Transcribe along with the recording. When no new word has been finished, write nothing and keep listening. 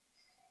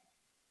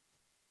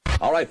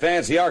All right,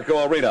 fans, the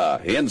Arco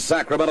Arena in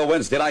Sacramento,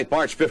 Wednesday night,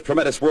 March 5th,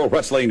 tremendous World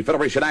Wrestling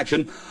Federation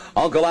action.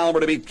 Uncle Almer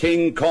to meet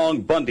King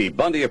Kong Bundy.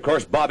 Bundy, of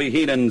course, Bobby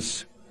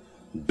Heenan's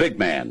big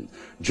man.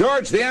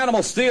 George the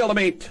Animal Steele to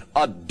meet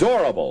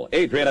adorable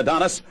Adrian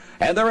Adonis.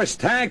 And there is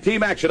tag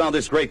team action on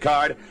this great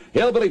card.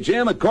 Hillbilly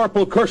Jim and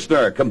Corporal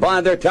Kirshner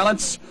combine their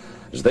talents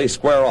as they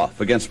square off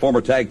against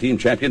former tag team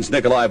champions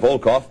Nikolai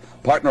Volkov,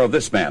 partner of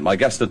this man, my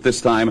guest at this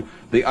time,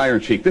 the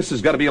Iron Sheik. This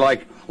is going to be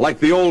like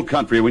the old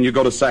country when you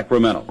go to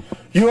Sacramento.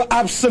 You're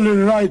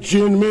absolutely right,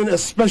 Gene. Mean a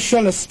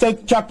special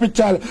state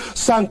capital,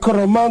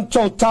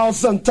 Sacramento,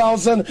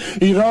 thousand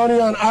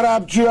Iranian,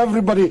 Arab, Jew,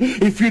 everybody.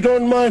 If you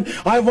don't mind,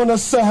 I want to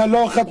say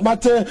hello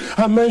خدمت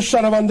همه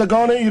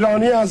شنوندگان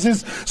ایرانی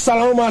عزیز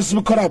سلام عرض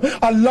میکنم.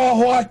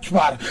 الله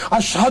اکبر.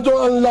 اشهد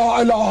ان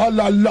لا اله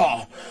الا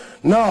الله.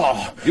 No.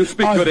 You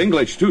speak good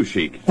English too,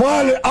 Sheik.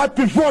 Well, I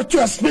prefer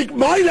to speak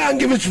my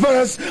language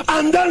first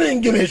and then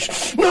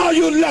English. Now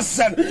you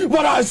listen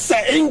when I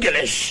say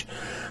English.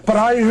 But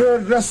I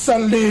heard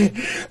recently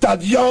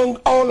that young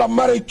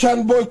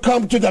all-American boy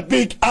come to the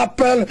Big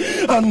Apple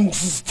and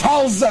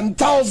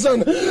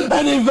thousand,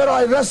 anywhere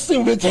I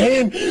wrestling with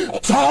him,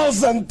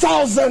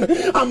 thousand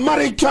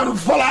American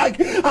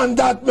flag, and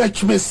that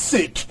makes me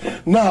sick.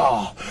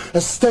 Now,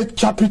 the state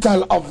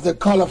capital of the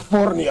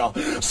California,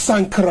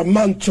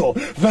 Sacramento,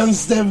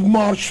 Wednesday,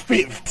 March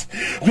 5th,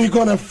 we're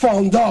gonna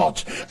find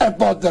out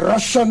about the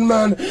Russian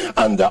man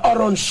and the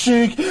Iron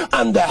Sheik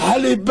and the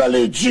Halle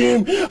Belly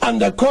Jim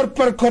and the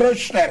Corporal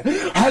Kirshner.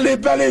 Halle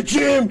Belly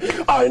Jim,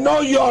 I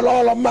know you're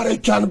all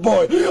American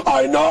boy.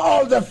 I know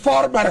all the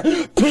farmer,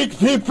 pig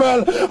people,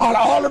 and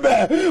all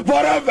the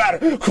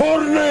whatever,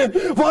 corn,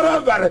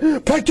 whatever.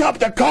 Pick up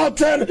the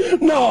cotton.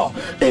 No,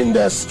 in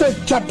the state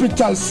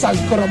capital,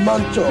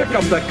 Sacramento. Pick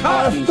up the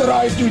cotton. After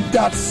I do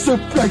that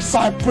suplex,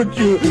 I put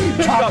you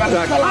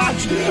camel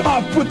clutch.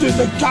 I put you in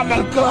the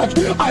camel clutch.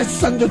 I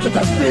send you to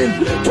the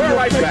field. We're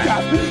right pick back.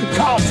 up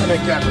cotton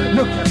again.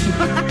 Look at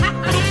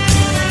you.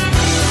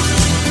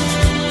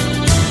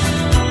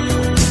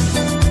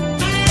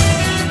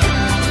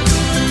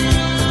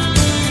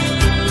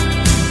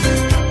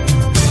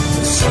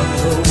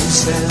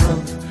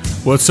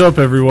 What's up,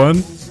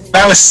 everyone?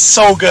 That was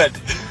so good.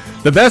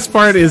 The best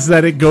part is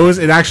that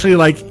it actually,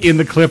 like, in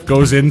the clip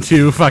goes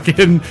into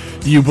fucking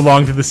You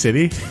Belong to the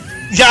City.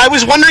 Yeah, I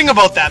was wondering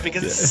about that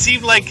because it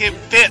seemed like it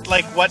fit,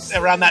 like, what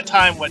around that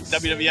time what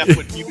WWF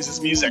would use as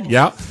music.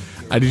 Yeah.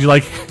 Did you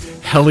like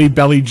Halle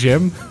Belly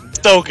Jim?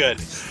 So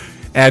good.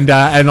 And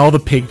all the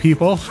pig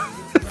people?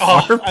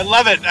 Oh, I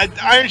love it.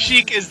 Iron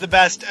Sheik is the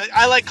best.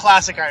 I like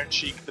classic Iron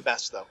Sheik the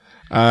best, though.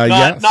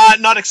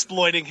 Not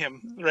exploiting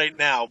him right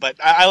now, but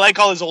I like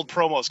all his old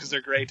promos because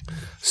they're great.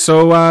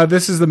 So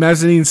this is the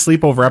Mezzanine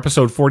Sleepover,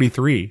 episode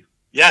 43.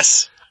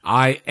 Yes.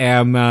 I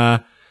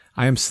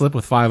am Slip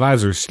with 5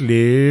 eyes, or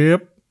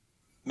Slip.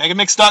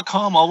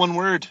 Megamix.com, all one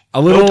word.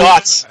 No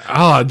dots.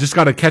 Oh, just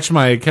got to catch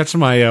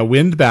my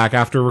wind back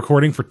after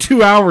recording for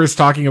 2 hours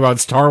talking about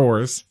Star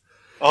Wars.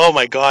 Oh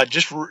my God,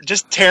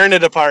 just tearing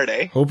it apart,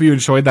 eh? Hope you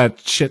enjoyed that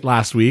shit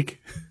last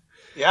week.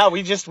 Yeah,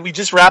 we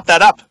just wrapped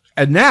that up.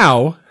 And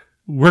now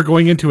we're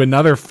going into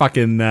another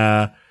fucking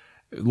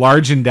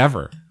large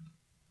endeavor.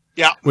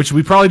 Yeah. Which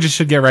we probably just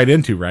should get right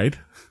into, right?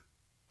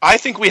 I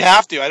think we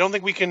have to. I don't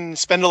think we can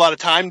spend a lot of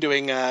time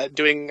doing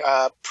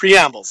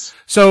preambles.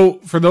 So,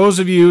 for those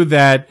of you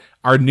that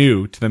are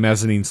new to the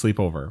Mezzanine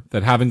Sleepover,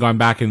 that haven't gone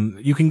back,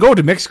 and you can go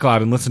to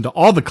Mixcloud and listen to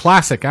all the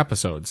classic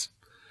episodes.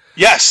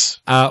 Yes.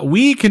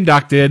 We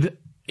conducted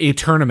a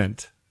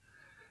tournament.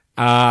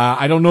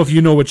 I don't know if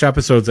you know which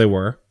episodes they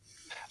were.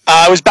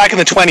 It was back in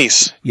the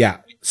 20s. Yeah.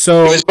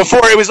 So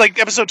it was like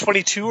episode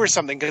 22 or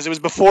something, because it was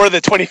before the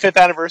 25th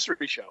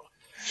anniversary show.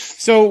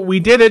 So we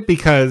did it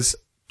because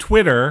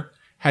Twitter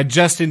had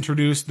just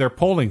introduced their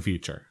polling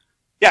feature.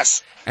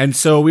 Yes. And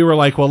so we were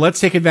like, well,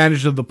 let's take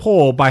advantage of the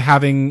poll by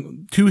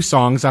having 2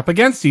 songs up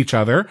against each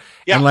other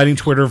and letting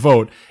Twitter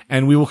vote.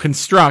 And we will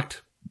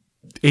construct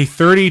a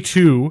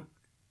 32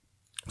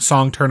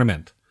 song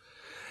tournament.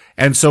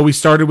 And so we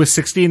started with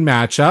 16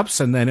 matchups,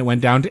 and then it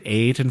went down to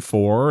 8 and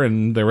 4,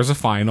 and there was a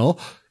final,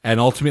 and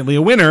ultimately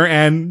a winner.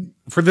 And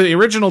for the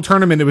original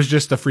tournament, it was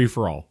just a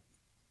free-for-all.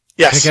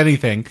 Yes. Pick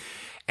anything.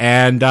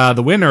 And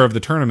the winner of the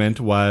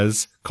tournament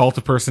was Cult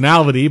of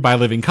Personality by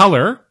Living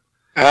Colour,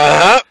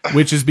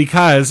 which is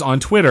because on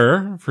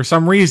Twitter, for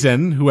some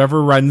reason,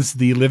 whoever runs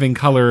the Living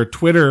Colour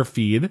Twitter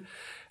feed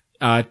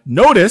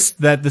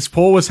noticed that this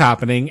poll was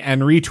happening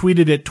and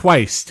retweeted it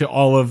twice to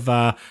all of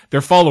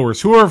their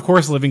followers, who are, of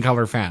course, Living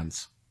Colour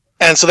fans.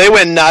 And so they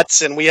went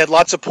nuts, and we had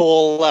lots of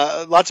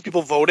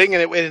people voting,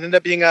 and it ended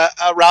up being a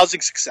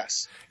rousing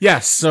success.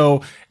 Yes,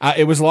 so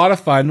it was a lot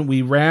of fun.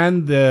 We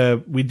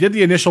did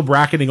the initial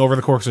bracketing over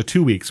the course of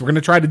 2 weeks. We're going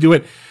to try to do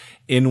it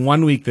in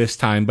 1 week this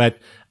time, but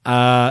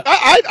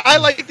I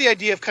like the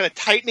idea of kind of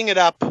tightening it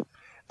up.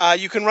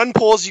 You can run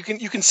polls. You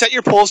can set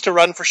your polls to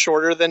run for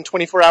shorter than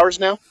 24 hours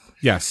now.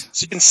 Yes.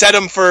 So you can set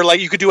them for,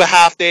 like, you could do a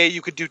half day,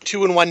 you could do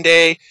 2 in 1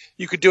 day,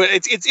 you could do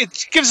it.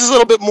 It gives us a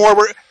little bit more.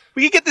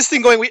 We could get this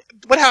thing going.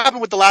 What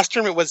happened with the last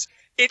tournament was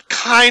it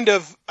kind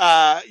of,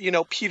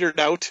 petered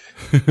out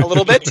a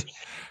little bit.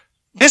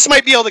 This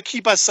might be able to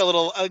keep us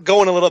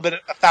going a little bit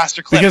at a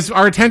faster clip. Because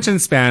our attention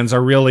spans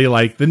are really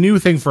like, the new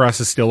thing for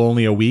us is still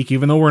only a week,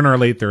 even though we're in our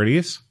late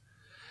 30s.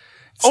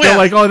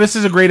 Still this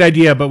is a great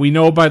idea, but we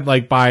know about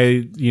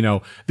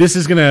this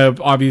is going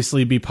to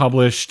obviously be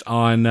published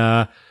on,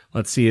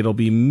 it'll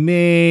be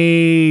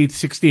May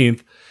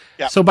 16th.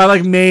 Yeah. So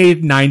by May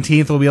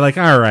 19th, we'll be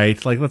all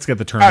right, let's get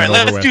the tournament over with.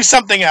 All right, let's do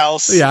something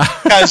else. Yeah.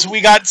 Because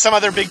we got some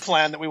other big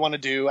plan that we want to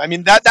do. I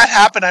mean, that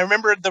happened. I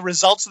remember the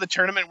results of the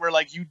tournament were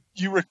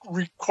you were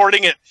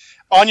recording it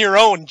on your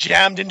own,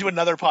 jammed into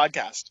another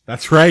podcast.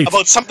 That's right.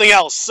 About something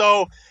else.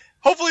 So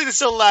hopefully this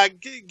will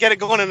get it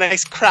going at a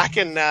nice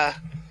cracking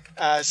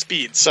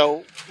speed.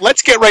 So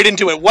let's get right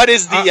into it. What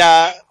is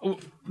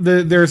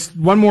there's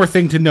one more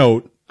thing to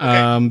note.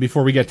 Okay.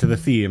 Before we get to the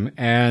theme,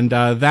 and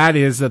that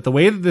is that the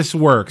way that this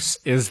works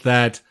is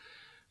that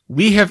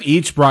we have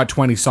each brought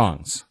 20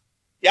 songs.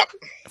 Yep.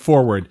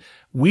 Forward.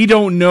 We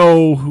don't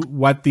know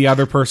what the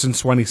other person's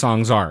 20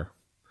 songs are.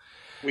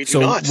 We do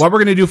not. What we're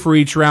going to do for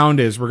each round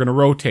is we're going to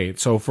rotate.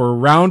 So for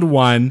round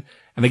one,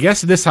 and I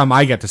guess this time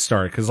I get to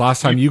start, because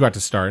last time you got to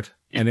start,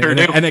 and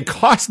it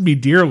cost me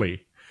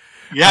dearly.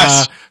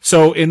 Yes.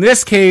 So in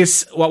this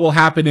case, what will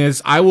happen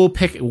is I will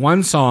pick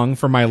one song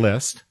from my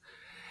list,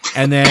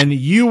 and then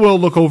you will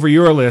look over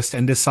your list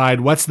and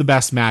decide what's the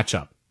best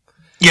matchup.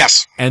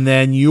 Yes. And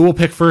then you will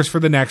pick first for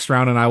the next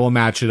round, and I will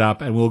match it up,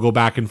 and we'll go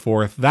back and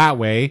forth that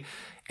way.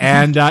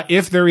 And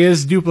if there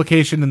is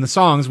duplication in the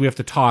songs, we have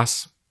to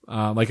toss.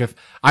 If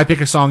I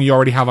pick a song you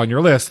already have on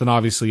your list, then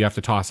obviously you have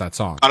to toss that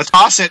song. Gotta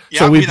toss it.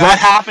 Yeah, so that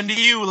happened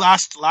to you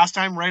last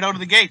time right out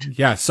of the gate.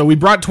 Yeah, so we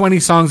brought 20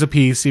 songs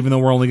apiece, even though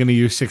we're only going to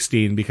use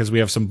 16 because we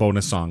have some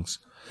bonus songs.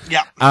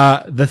 Yeah.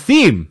 The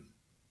theme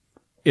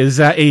is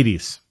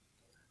 80s.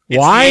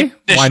 Why?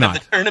 Why not?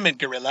 Of the tournament,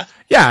 Gorilla.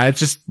 Yeah, it's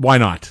just, why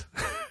not?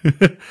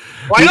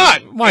 Why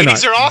not? Why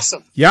 80s are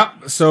awesome. Yeah,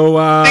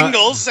 so...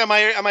 Singles, am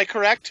I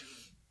correct?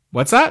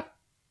 What's that?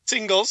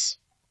 Singles.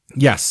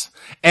 Yes.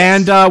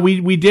 And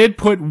we did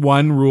put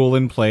one rule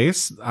in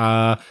place.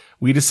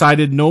 We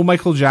decided no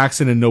Michael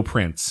Jackson and no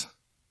Prince.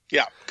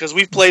 Yeah, because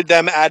we've played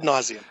them ad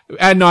nauseum.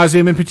 Ad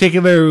nauseum, in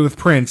particular with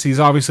Prince. He's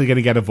obviously going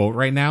to get a vote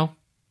right now.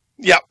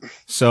 Yep.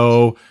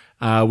 So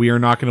we are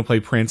not going to play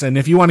Prince. And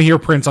if you want to hear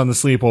Prince on the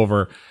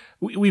sleepover,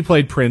 we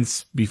played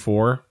Prince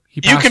before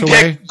he passed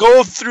away.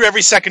 Go through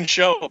every second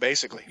show,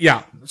 basically.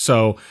 Yeah.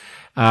 So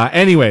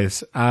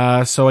anyways,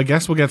 so I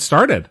guess we'll get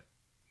started.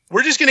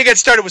 We're just going to get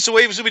started. So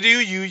what we do,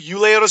 you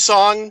lay out a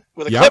song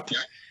with a clip,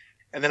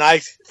 and then I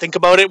think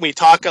about it. We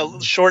talk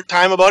a short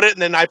time about it,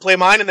 and then I play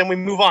mine, and then we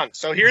move on.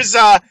 So here's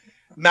the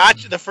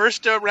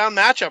first round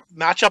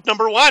matchup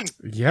number 1.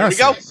 Yes. Here we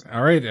go.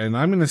 All right, and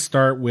I'm going to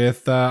start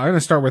with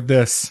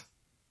this.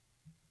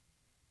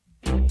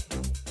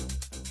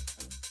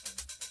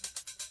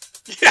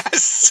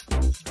 Yes.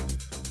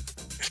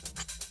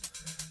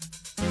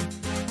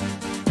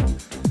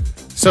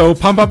 So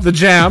Pump Up the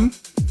Jam.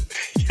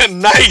 Yeah,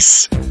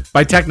 nice.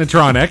 By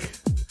Technotronic.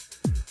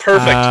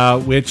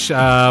 Perfect. Which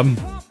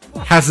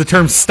has the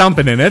term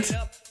stumping in it.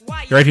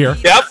 Right here.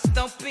 Yep.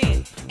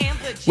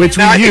 Which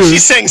I think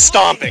she's saying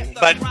stomping,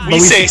 but we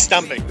say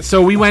stumping.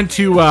 So we went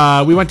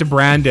to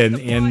Brandon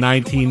in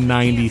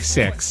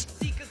 1996.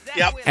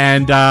 Yep.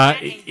 And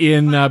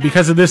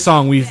because of this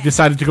song, we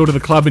decided to go to the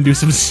club and do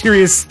some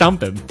serious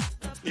stumping.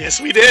 Yes,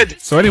 we did.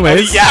 So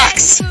anyways.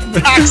 Yaks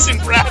in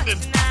Brandon.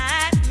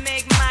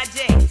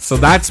 So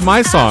that's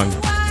my song.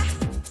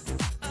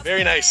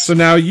 Very nice. So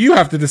now you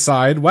have to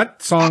decide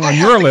what song on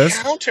your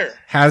list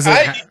has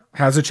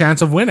a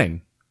chance of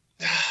winning.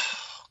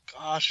 Oh,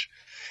 gosh.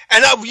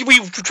 And we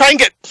try and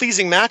get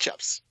pleasing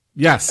matchups.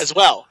 Yes. As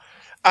well.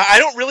 I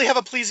don't really have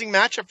a pleasing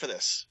matchup for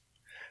this.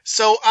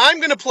 So I'm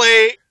going to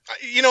play,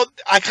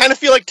 I kind of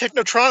feel like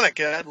Technotronic,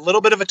 a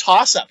little bit of a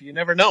toss-up. You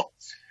never know.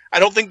 I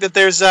don't think that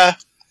there's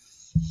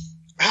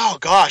oh,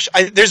 gosh.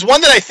 There's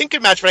one that I think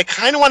could match, but I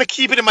kind of want to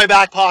keep it in my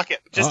back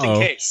pocket, just in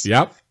case.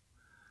 Yep.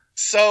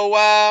 So,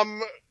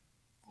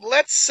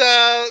 let's,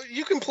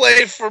 you can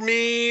play for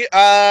me,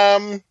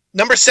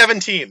 number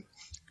 17.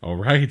 All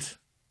right.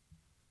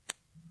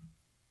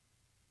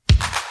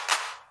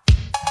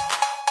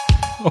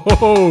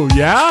 Oh,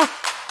 yeah?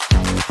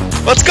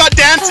 Let's go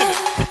dancing.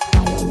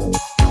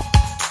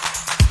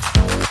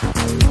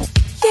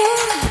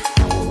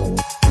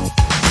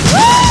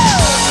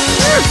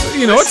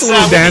 You know, it's a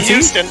little dancing.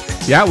 Whitney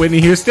Houston. Yeah,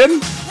 Whitney Houston.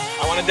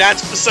 I want to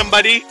dance with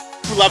somebody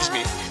who loves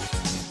me.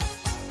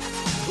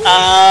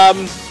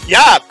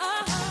 Yeah.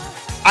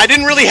 I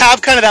didn't really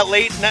have kind of that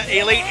late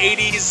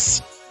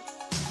 80s,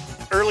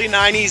 early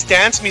 90s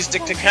dance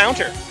music to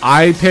counter.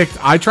 I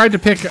tried to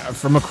pick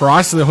from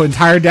across the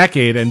entire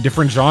decade and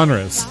different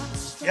genres.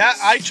 Yeah,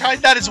 I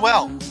tried that as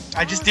well.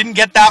 I just didn't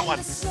get that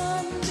one.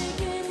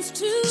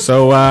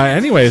 So,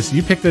 anyways,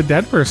 you picked a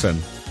dead person.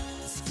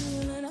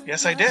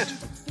 Yes, I did.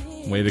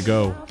 Way to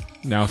go.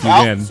 Now if you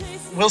win.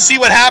 We'll see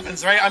what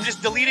happens, right? I'm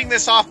just deleting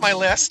this off my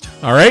list.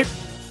 All right.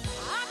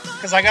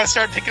 Because I got to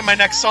start picking my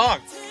next song.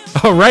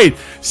 All right.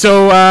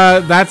 So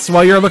that's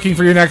while you're looking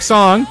for your next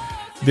song.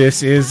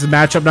 This is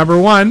matchup number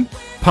 1.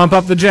 Pump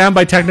Up the Jam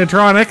by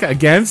Technotronic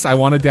against I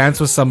Want to Dance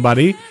with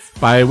Somebody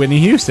by Whitney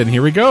Houston.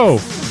 Here we go.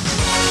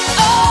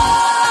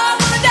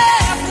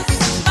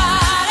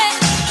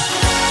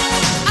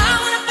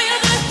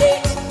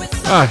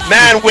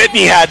 Man,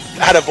 Whitney had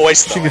a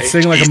voice, though. She could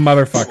sing like a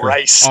motherfucker.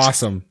 Christ.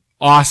 Awesome.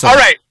 All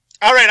right,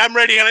 I'm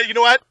ready. And you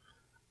know what?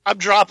 I'm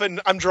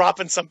dropping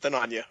something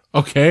on you.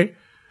 Okay.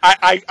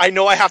 I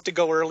know I have to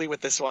go early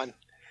with this one.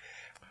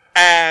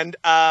 And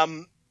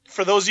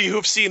for those of you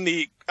who've seen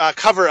the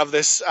cover of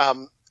this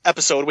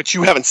episode, which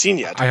you haven't seen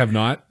yet, I have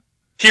not.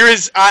 Here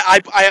is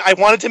I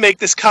wanted to make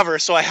this cover,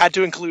 so I had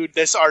to include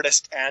this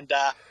artist and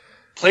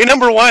play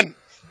number 1.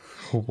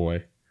 Oh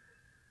boy.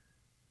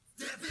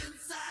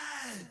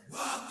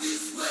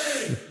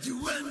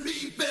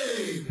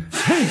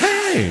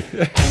 Hey.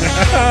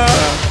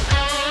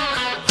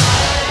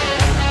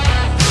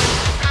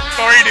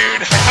 Sorry,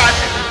 dude.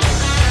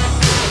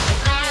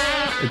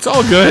 It's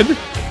all good.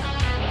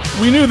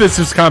 We knew this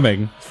was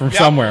coming from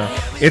somewhere.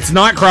 It's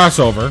not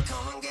crossover.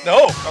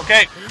 No.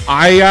 Okay.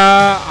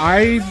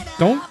 I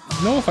don't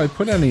know if I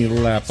put any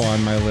lap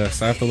on my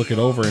list. I have to look it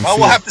over and see.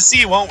 We'll have to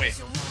see, won't we?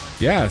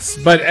 Yes.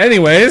 But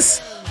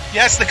anyways.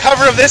 Yes, the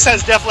cover of this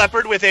has Def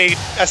Leppard with a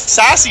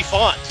sassy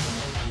font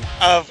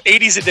of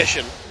 80s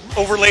edition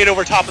overlaid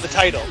over top of the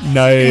title.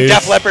 Nice.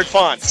 Def Leppard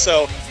font.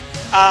 So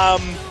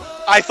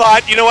I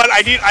thought, you know what,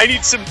 I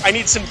need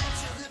some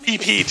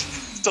heat.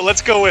 So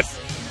let's go with,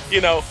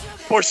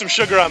 Pour Some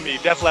Sugar on Me,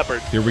 Def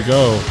Leppard. Here we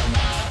go.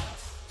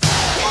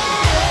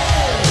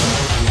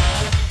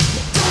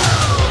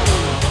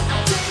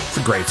 It's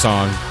a great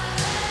song.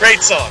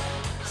 Great song.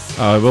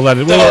 We'll let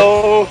it.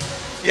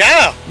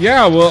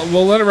 Yeah,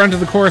 we'll let it run to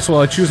the chorus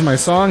while I choose my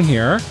song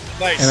here.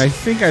 Nice. And I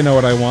think I know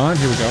what I want.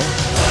 Here we go.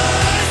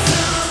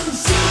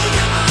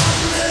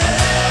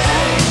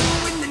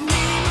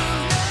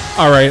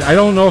 All right, I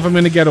don't know if I'm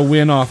going to get a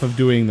win off of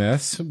doing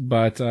this,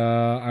 but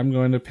I'm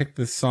going to pick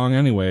this song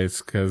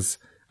anyways because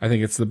I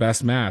think it's the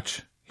best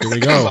match. Here we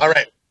go. All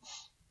right.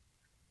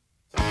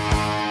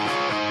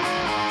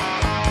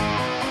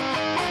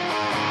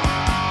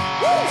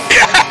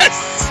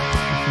 Yes!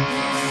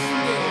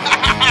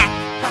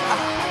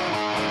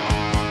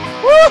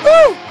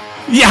 Woohoo!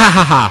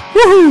 Yeah!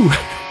 Woohoo!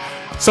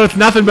 So it's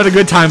Nothing But a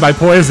Good Time by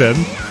Poison.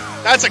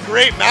 That's a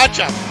great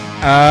matchup.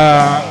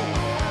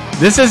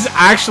 This is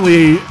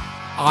actually...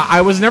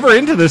 I was never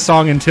into this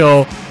song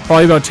until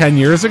probably about 10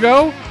 years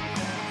ago.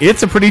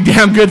 It's a pretty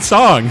damn good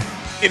song.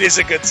 It is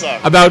a good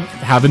song. About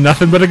having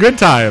nothing but a good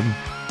time.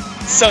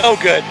 So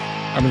good.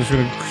 I'm just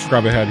going to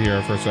scrub ahead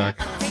here for a sec.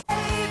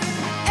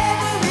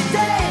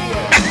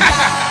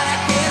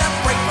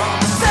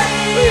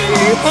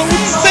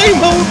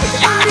 Same old.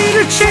 I need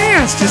a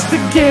chance just to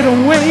get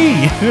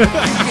away.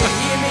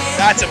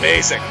 That's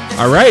amazing.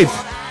 All right.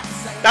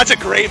 That's a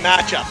great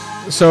matchup.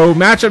 So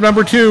matchup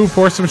number 2,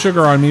 Pour Some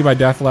Sugar on Me by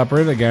Def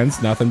Leppard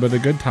against Nothing But a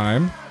Good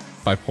Time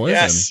by Poison.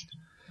 Yes.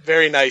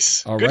 Very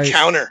nice. All good right.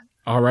 counter.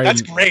 All right.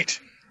 That's great.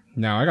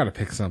 Now I got to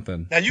pick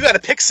something. Now you got to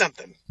pick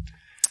something.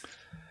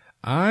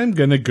 I'm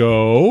going to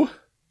go...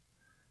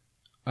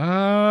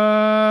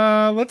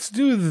 let's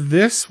do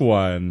this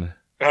one.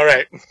 All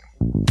right.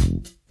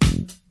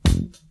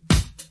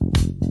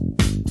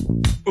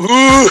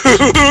 Ooh.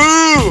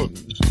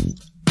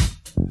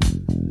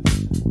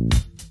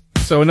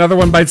 So Another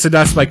One Bites the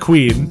Dust by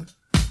Queen.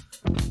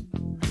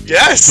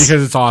 Yes.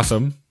 Because it's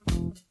awesome.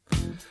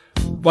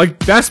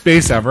 Like, best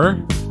bass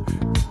ever.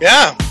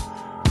 Yeah.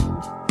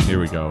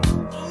 Here we go.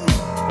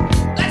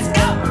 Let's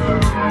go.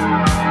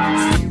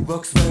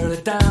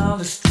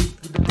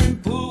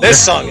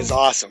 This song is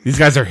awesome. These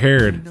guys are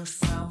haired.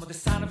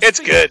 It's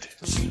good.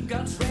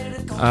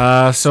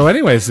 So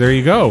anyways, there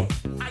you go.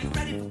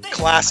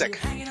 Classic.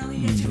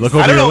 Look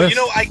over I don't your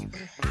know, list.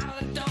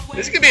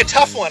 this is going to be a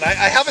tough one. I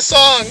have a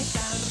song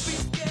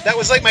that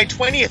was like my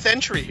 20th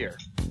entry here.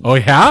 Oh,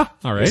 yeah?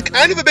 All right. It's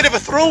kind of a bit of a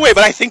throwaway,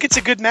 but I think it's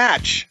a good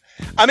match.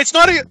 It's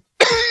not a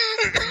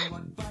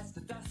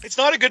it's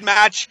not a good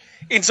match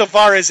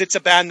insofar as it's a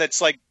band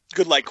that's like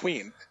good like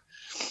Queen.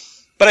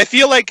 But I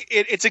feel like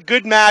it's a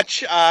good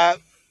match,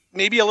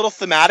 maybe a little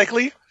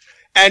thematically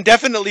and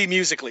definitely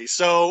musically.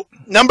 So,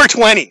 number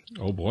 20.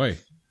 Oh, boy.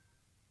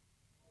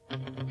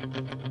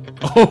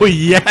 Oh,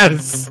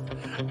 yes.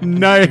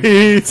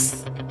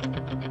 Nice.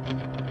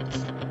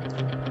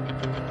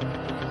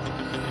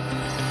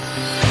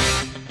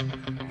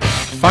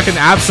 Fucking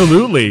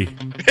absolutely.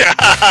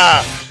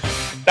 Yeah.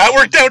 That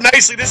worked out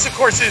nicely. This, of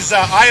course, is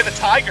Eye of the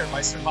Tiger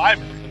by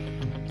Survivor.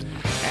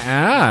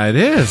 Yeah, it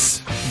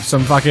is.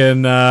 Some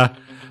fucking...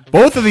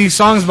 both of these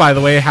songs, by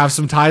the way, have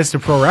some ties to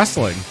pro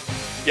wrestling.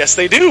 Yes,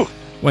 they do.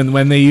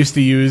 When they used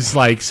to use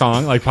like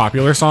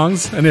popular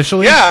songs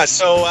initially. Yeah,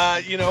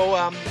 so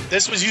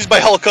this was used by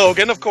Hulk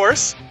Hogan, of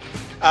course.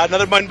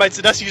 Another One Bites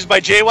the Dust used by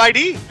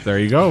JYD. There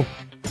you go.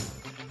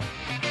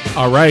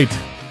 All right.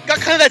 Got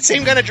kind of that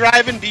same kind of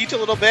drive and beat a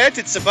little bit.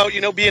 It's about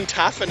being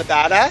tough and a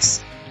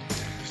badass.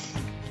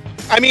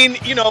 I mean,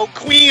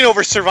 Queen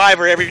over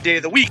Survivor every day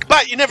of the week,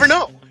 but you never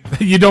know.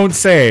 You don't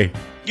say.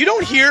 You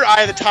don't hear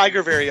Eye of the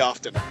Tiger very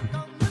often.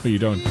 You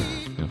don't.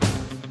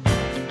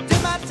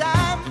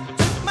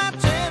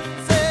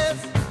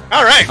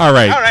 All right. All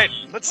right. All right.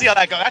 Let's see how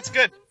that goes. That's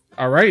good.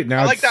 All right.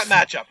 Now I like that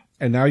matchup.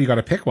 And now you got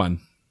to pick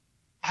one.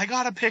 I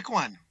got to pick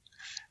one.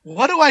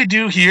 What do I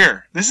do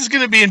here? This is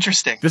going to be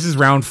interesting. This is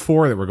round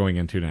 4 that we're going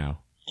into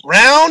now.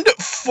 Round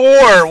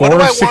 4. What do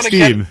I want to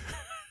get?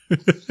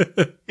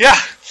 Yeah.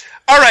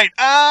 All right.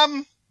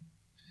 All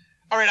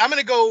right. I'm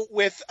going to go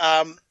with.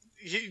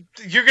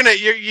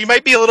 You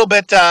might be a little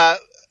bit. I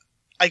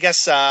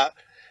guess.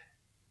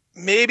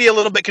 Maybe a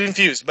little bit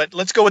confused, but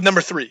let's go with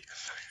number 3.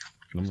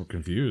 I'm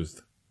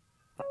confused.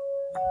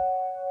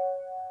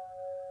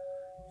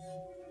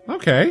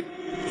 Okay.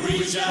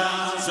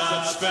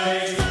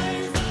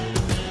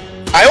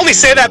 I only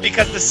say that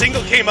because the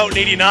single came out in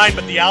 89,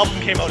 but the album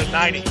came out in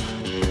 90.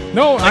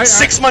 No, like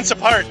 6 months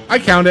apart. I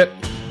count it.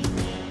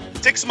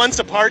 6 months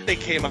apart they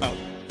came out.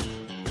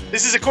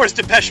 This is, of course,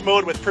 Depeche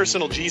Mode with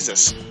Personal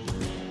Jesus.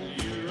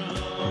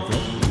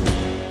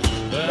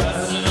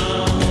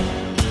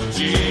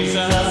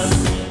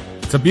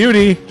 It's a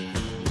beauty.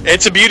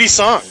 It's a beauty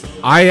song.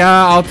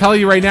 I'll tell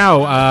you right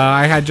now,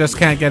 I just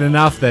can't get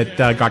enough that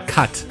got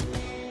cut.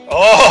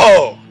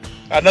 Oh,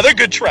 another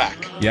good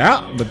track.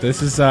 Yeah, but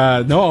this is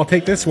no, I'll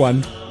take this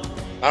one.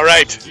 All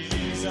right.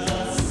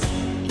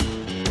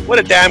 What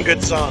a damn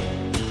good song.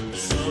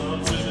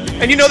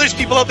 And you know there's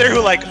people out there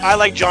who I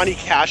like Johnny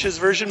Cash's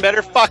version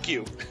better. Fuck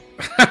you.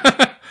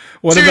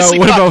 Seriously,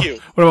 fuck you.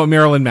 What about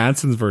Marilyn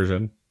Manson's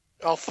version?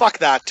 Oh, fuck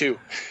that too.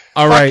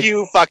 All fuck right.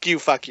 you, fuck you,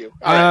 fuck you.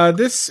 Right.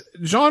 This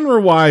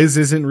genre-wise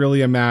isn't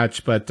really a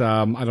match, but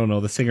I don't know.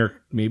 The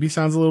singer maybe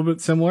sounds a little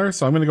bit similar,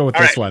 so I'm going to go with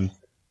this one.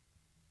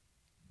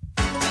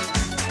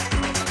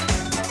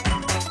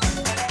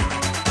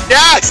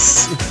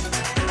 Yes!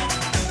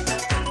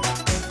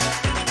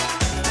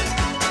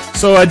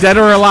 So, Dead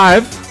or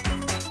Alive,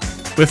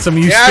 with some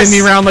You Spin Me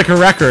Round Like a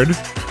Record.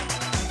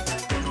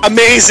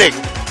 Amazing.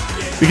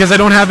 Because I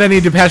don't have any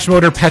Depeche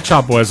Mode or Pet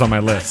Shop Boys on my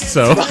list,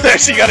 so... Well,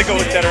 so you gotta go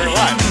with Dead or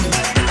Alive.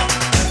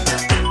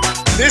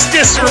 This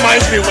just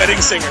reminds me of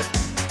Wedding Singer.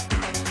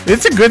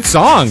 It's a good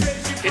song.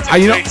 It's a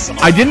great song.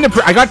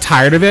 I got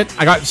tired of it.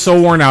 I got so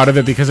worn out of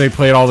it because I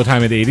played it all the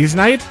time at 80s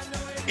night.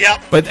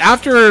 Yep. But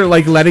after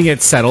letting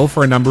it settle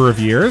for a number of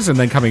years and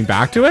then coming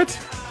back to it,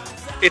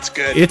 it's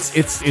good.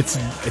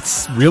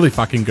 It's really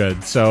fucking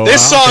good. So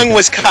this song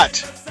was cut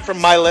from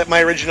my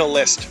original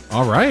list.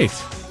 All right.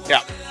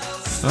 Yeah.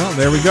 Oh,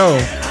 there we go.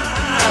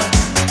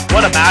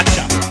 What a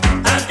matchup.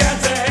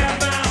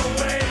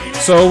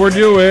 So we're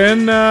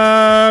doing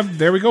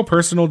there we go,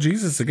 Personal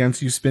Jesus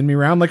against You Spin Me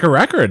Round Like a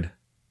Record.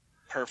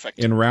 Perfect.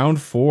 In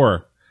round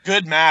 4.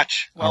 Good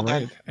match. Well all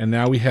right. done. And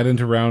now we head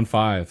into round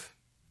 5.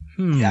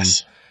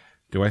 Yes.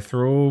 Do I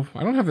throw...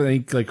 I don't have any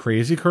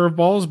crazy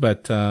curveballs,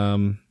 but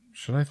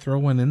should I throw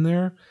one in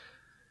there?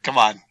 Come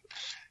on.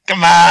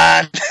 Come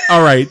on.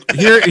 All right.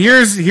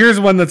 Here's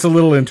one that's a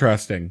little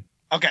interesting.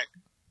 Okay.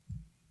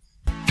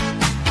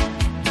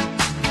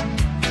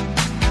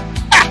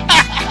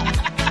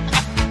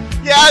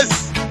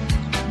 Yes.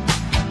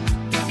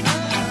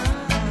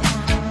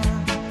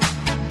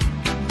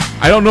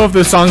 I don't know if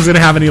this song's going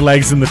to have any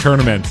legs in the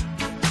tournament.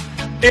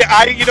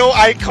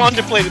 I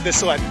contemplated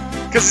this one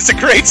because it's a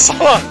great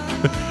song.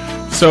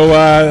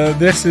 So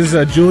this is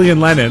Julian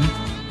Lennon.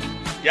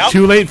 Yep.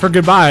 Too Late for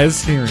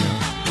Goodbyes. Here we go.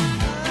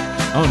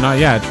 Oh, not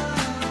yet.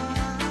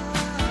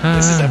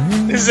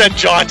 This is a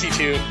jaunty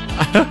tune.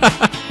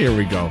 Here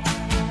we go.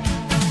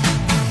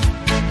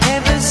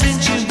 Ever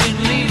since you've been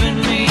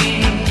leaving me,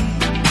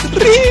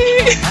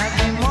 I've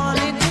been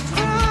wanting to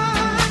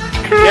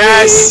cry.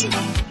 Yes.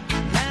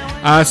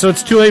 So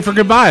it's Too Late for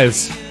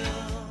Goodbyes.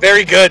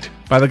 Very good.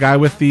 By the guy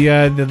with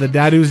the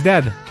dad who's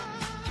dead.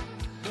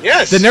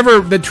 Yes.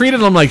 That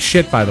treated him like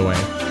shit, by the way.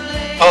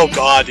 Oh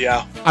God,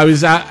 yeah. I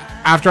was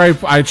after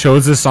I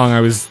chose this song,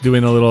 I was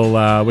doing a little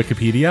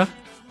Wikipedia.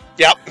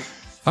 Yep.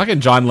 Fucking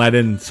John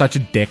Lennon, such a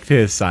dick to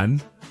his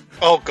son.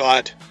 Oh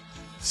God.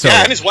 So,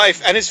 yeah, and his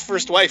wife, and his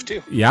first wife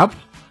too. Yep.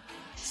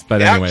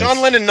 But yeah, anyways.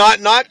 John Lennon,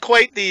 not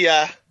quite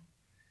the,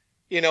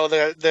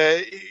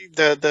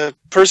 the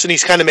person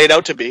he's kind of made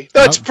out to be.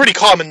 That's pretty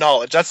common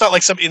knowledge. That's not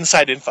like some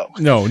inside info.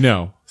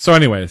 No. So,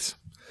 anyways.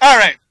 All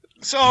right.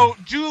 So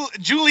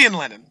Julian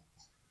Lennon.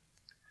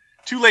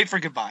 Too Late for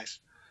Goodbyes.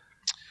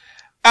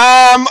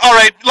 All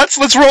right. Let's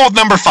roll with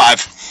number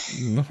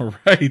 5. All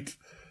right.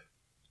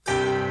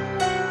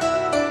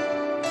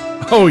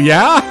 Oh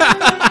yeah.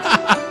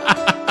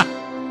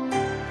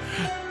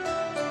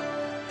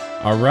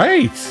 All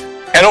right.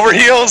 Head over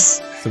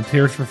heels. Some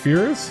Tears for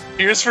Fears.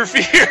 Tears for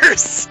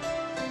Fears.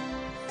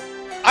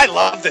 I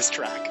love this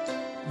track.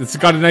 It's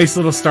got a nice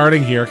little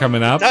starting here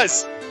coming up. It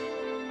does.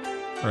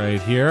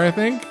 Right here, I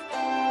think.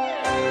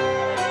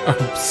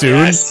 Oh,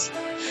 soon. Yes.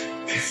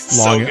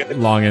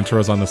 Long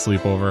intros on the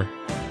sleepover.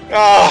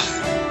 Oh.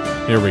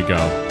 Here we go.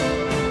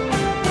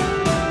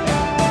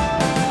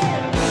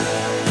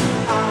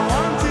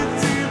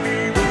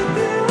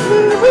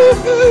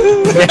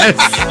 Yes.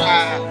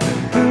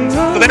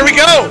 So there we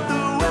go.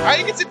 I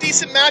think it's a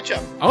decent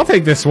matchup. I'll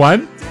take this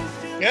one.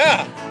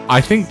 Yeah,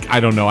 I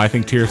don't know. I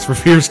think Tears for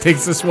Fears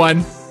takes this one.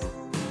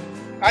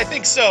 I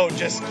think so.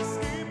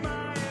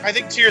 I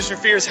think Tears for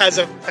Fears has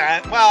a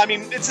bad. Well, I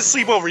mean, it's a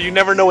sleepover. You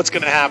never know what's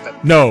going to happen,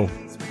 No.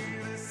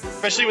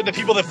 especially with the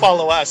people that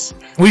follow us.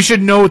 We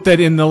should note that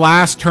in the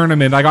last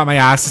tournament, I got my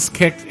asses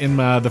kicked in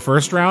the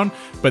first round,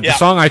 but Yeah. the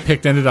song I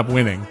picked ended up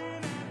winning.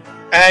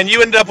 And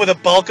you ended up with a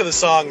bulk of the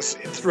songs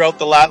throughout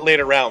the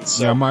later rounds.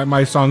 So. Yeah,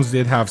 my songs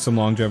did have some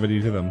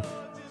longevity to them.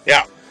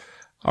 Yeah.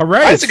 All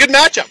right. That's a good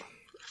matchup.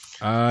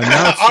 All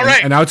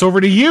right. And now it's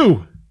over to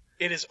you.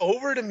 It is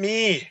over to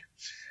me.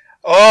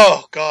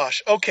 Oh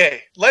gosh.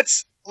 Okay.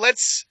 Let's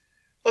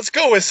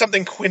go with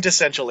something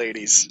quintessential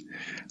 80s.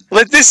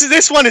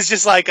 This one is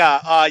just like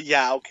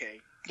yeah, okay.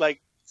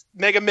 Like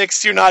Mega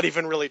Mix, you're not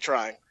even really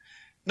trying.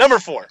 Number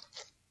 4.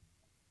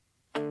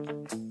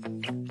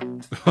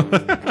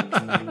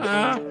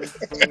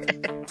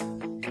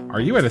 Are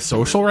you at a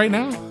social right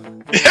now?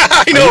 Yeah,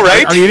 I know,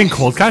 right? Are you eating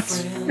cold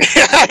cuts?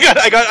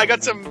 I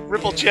got some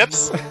Ripple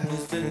chips.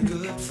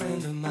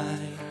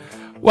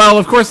 Well,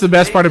 of course, the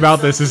best part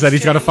about this is that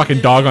he's got a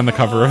fucking dog on the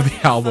cover of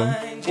the album.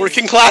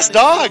 Working class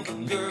dog.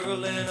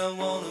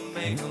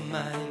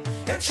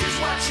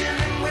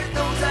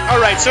 All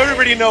right, so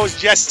everybody knows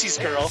Jesse's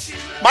Girl.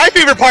 My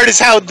favorite part is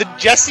how the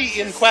Jesse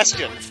in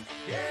question,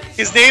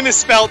 his name is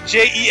spelled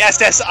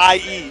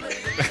Jessie.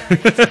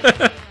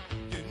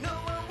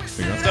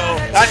 So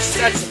that's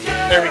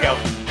there we go.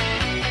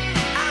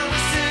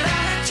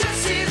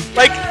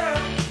 Like,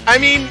 I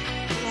mean,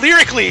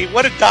 lyrically,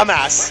 what a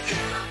dumbass.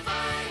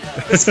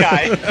 This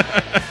guy.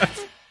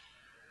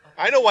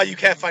 I know why you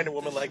can't find a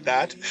woman like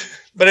that.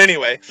 But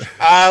anyway,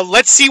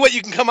 let's see what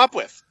you can come up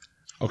with.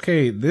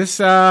 Okay, this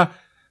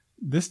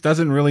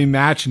doesn't really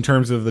match in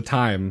terms of the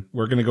time.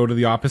 We're gonna go to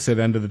the opposite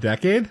end of the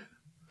decade.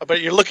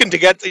 But you're looking to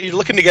get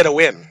a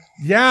win.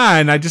 Yeah,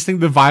 and I just think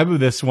the vibe of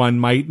this one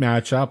might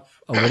match up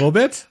a little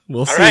bit.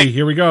 We'll see. right.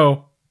 Here we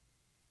go.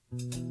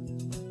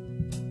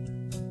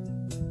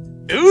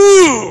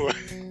 Ooh!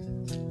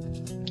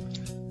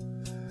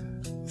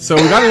 So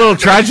we got a little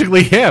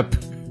Tragically Hip,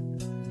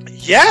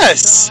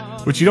 Yes!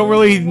 which you don't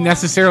really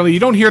necessarily, you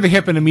don't hear the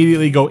hip and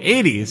immediately go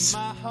 80s,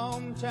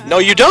 No,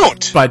 you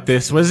don't. but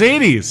this was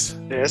 80s.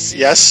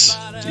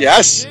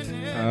 Yes.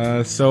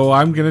 So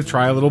I'm gonna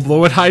try a little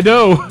Blow It High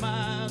Do.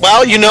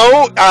 Well,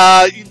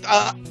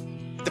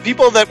 the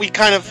people that we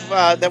kind of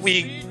that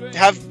we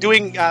have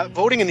doing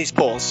voting in these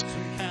polls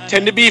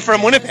tend to be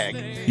from Winnipeg,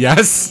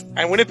 Yes.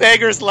 and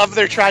Winnipeggers love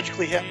their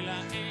Tragically Hip.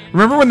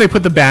 Remember when they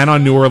put the ban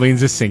on New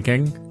Orleans is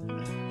sinking?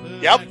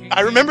 Yep,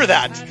 I remember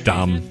that.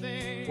 Dumb.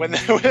 When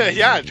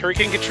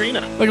Hurricane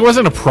Katrina. Like it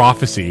wasn't a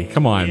prophecy.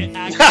 Come on.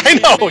 I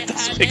know, it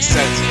doesn't make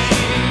sense.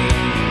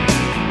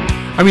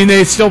 I mean,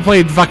 they still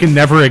played fucking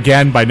Never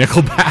Again by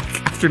Nickelback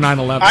after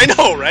 9/11. I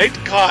know, right?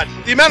 God,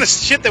 the amount of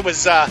shit that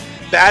was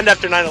banned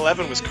after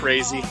 9/11 was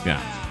crazy.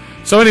 Yeah.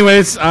 So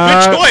anyways,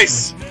 Good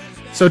choice.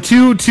 So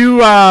two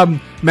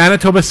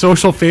Manitoba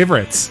social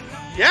favorites.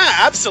 Yeah,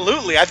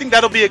 absolutely. I think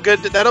that'll be a good.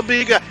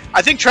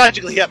 I think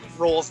Tragically Hip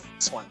rolls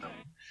this one.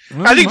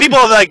 I think people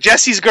are like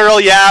Jesse's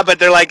Girl, yeah, but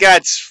they're like, yeah,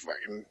 it's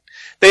fucking.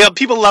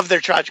 People love their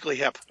Tragically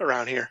Hip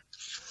around here.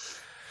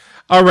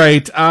 All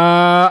right.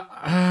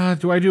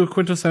 Do I do a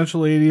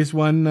quintessential 80s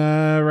one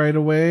right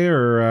away,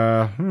 or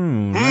I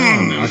don't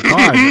know.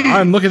 God,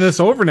 I'm looking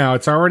this over now.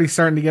 It's already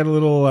starting to get a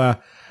little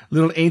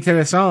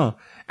intéressant.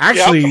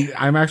 Actually, Yep.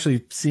 I'm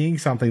actually seeing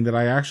something that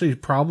I actually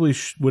probably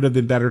would have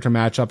been better to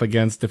match up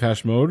against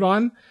Depeche Mode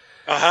on.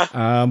 But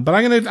I'm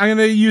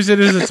gonna use it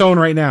as its own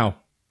right now.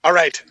 All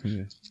right.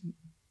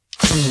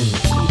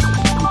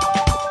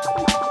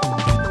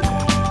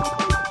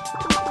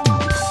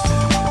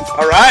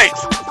 All right.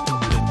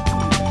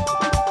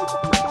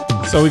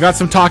 So we got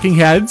some Talking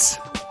Heads.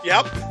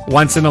 Yep.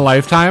 Once in a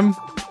Lifetime.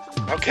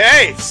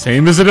 Okay.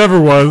 Same as it ever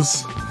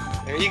was.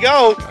 There you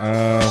go.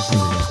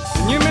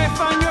 You may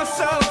find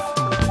yourself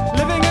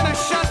living in a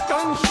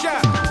shotgun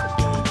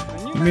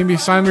shack. You made me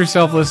find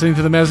yourself listening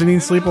to the Mezzanine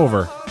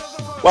Sleepover.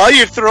 Well,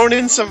 you're throwing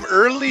in some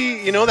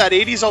early, that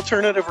 80s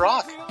alternative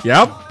rock.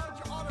 Yep.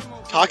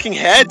 Talking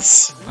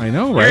Heads. I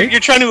know, right? You're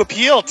trying to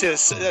appeal to a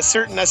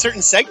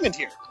certain segment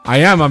here. I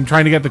am. I'm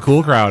trying to get the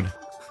cool crowd.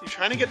 You're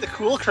trying to get the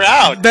cool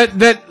crowd.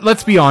 That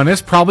let's be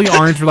honest, probably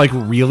aren't like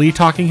really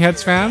Talking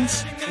Heads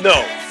fans,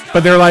 No.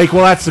 but they're like,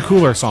 well, that's the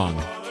cooler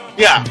song.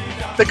 Yeah.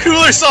 The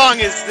cooler song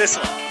is this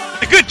one.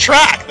 The good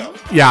track, though.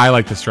 Yeah, I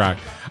like this track.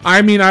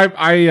 I mean,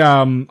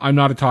 I'm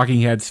not a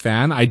Talking Heads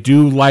fan. I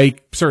do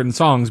like certain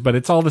songs, but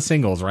it's all the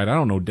singles, right? I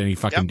don't know any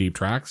fucking deep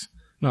tracks.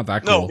 Not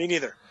that cool. No, me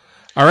neither.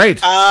 All right.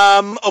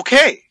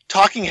 Okay.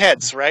 Talking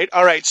Heads, right?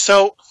 All right.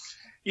 So,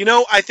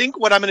 I think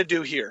what I'm going to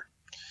do here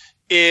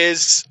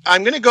is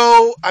I'm going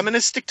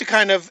to stick to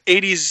kind of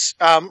 80s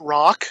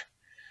rock.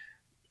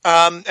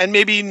 And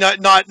maybe not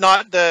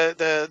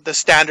the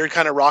standard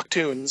kind of rock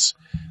tunes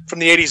from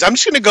the 80s. I'm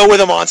just going to go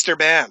with a monster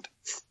band.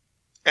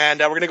 And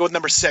we're going to go with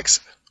number 6.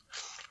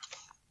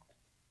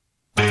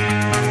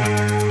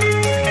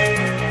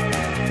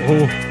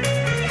 Oh.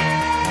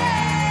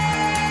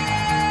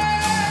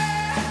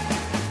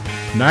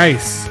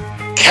 Nice.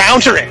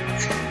 Countering.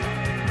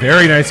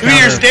 Very nice New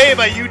counter. Year's Day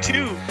by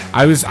U2.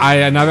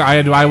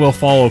 I will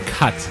follow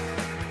cut.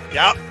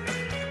 Yep.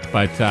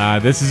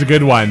 But this is a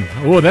good one.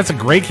 Oh, that's a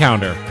great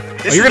counter.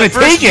 This You're is going the to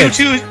first take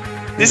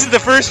it. This is the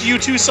first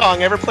U2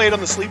 song ever played on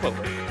the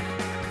sleepover.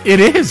 It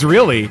is,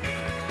 really.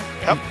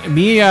 Yep.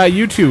 Me,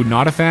 U2,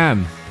 not a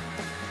fan.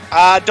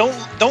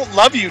 Don't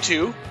love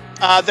U2.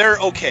 They're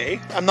okay.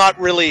 I'm not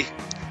really.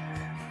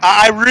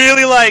 I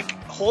really like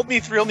 "Hold Me,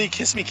 Thrill Me,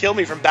 Kiss Me, Kill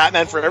Me" from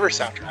Batman Forever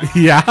soundtrack.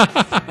 Yeah.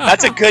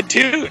 That's a good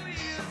tune.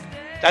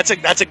 That's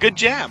a good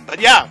jam. But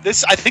yeah,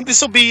 I think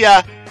this will be.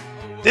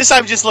 This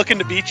I'm just looking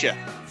to beat you.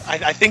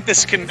 I think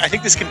this can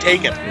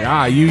take it.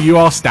 Yeah, you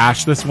all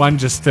stashed this one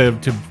just to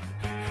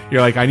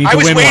you're like, I need to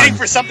win one. I was waiting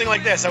for something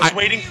like this. I was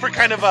waiting for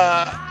kind of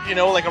a,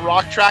 like a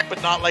rock track,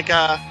 but not like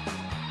a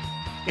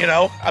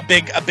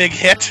big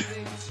hit.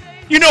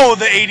 The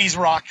 80s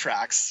rock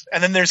tracks.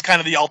 And then there's kind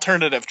of the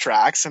alternative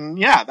tracks. And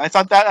yeah, I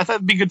thought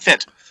it'd be a good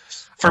fit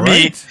for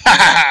me.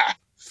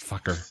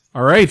 Fucker.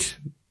 All right.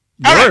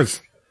 All right.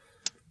 Yours.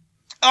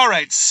 All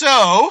right.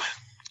 So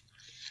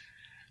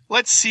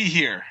let's see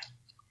here.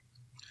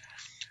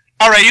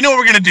 All right, you know what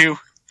we're gonna do.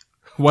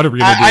 What are we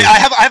gonna do? I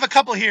have a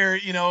couple here.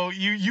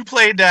 You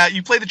played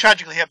the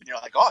Tragically Hip, and you're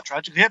like, oh,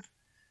 Tragically Hip.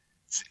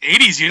 It's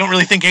 80s. You don't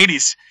really think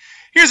 80s.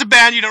 Here's a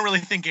band you don't really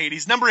think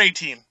 80s. Number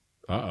 18.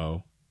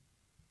 Uh-oh.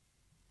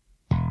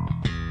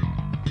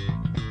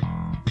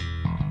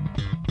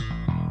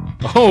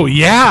 Oh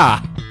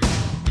yeah.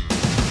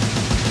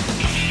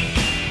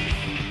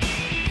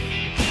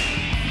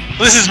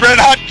 This is Red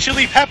Hot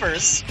Chili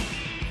Peppers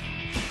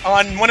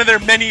on one of their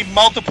many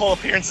multiple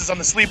appearances on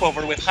the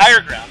sleepover with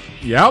Higher Ground.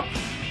 Yep.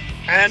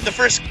 And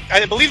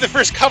I believe the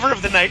first cover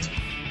of the night.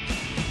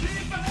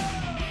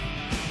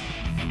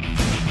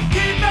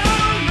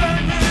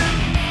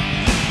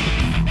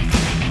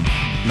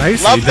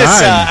 Nicely Love this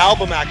done.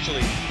 album,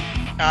 actually.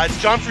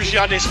 It's John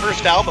Frusciante's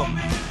first album.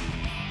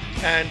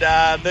 And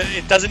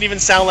it doesn't even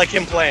sound like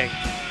him playing.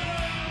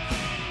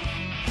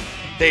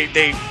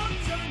 The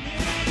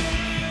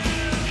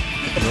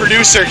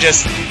producer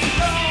just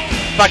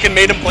fucking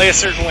made him play a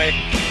certain way.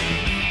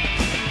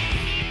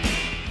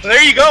 So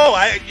there you go.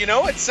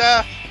 It's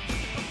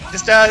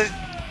just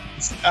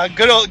a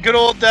good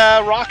old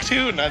rock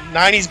tune, a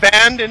 90s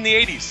band in the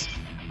 80s.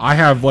 I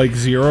have like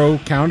 0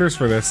 counters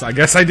for this. I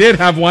guess I did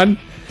have one,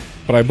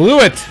 but I blew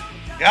it.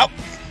 Yep.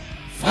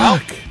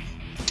 Fuck. Well,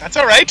 that's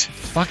all right.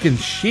 Fucking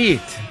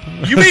shit.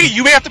 You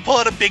may have to pull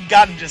out a big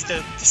gun just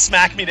to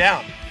smack me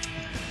down.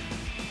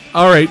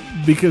 All right,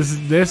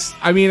 because this,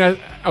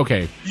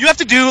 okay. You have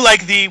to do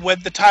like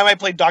the time I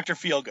played Dr.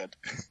 Feelgood.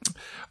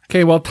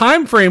 Okay, well,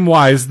 time frame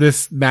wise,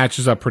 this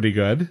matches up pretty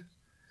good.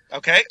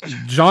 Okay.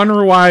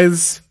 Genre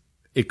wise,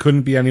 it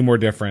couldn't be any more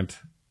different.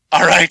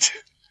 All right.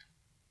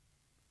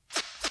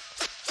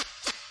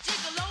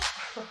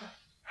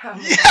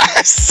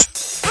 Yes.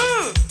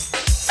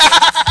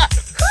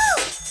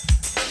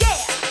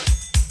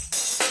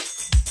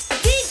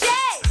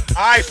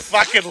 I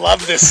fucking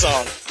love this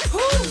song.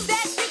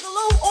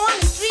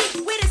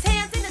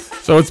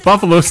 So it's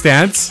Buffalo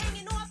Stance.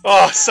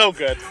 Oh, so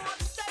good.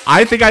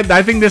 I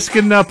think this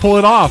can pull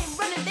it off.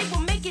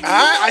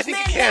 I think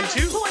it can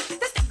too.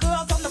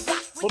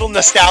 Little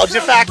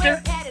nostalgia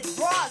factor.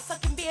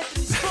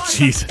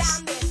 Jesus.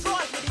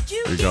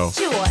 Here we go.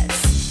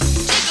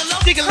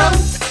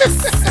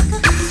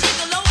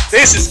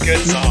 This is good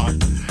song.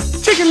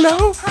 Chicken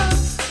low.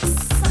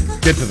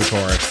 Get to the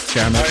chorus,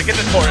 damn All it. right, get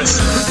the chorus.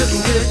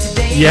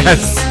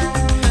 Yes.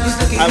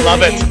 I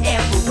love it.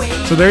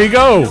 So there you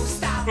go.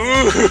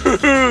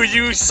 Ooh,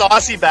 you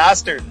saucy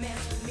bastard.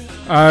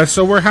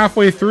 So we're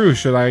halfway through.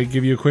 Should I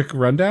give you a quick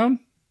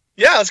rundown?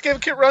 Yeah, let's give a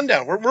quick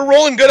rundown. We're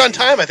rolling good on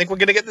time. I think we're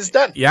going to get this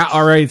done. Yeah,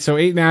 all right. So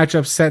 8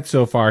 matchups set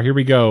so far. Here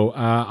we go.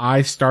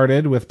 I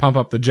started with Pump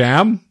Up the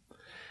Jam.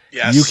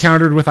 Yes. You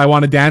countered with I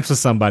Want to Dance with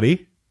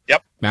Somebody.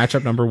 Yep.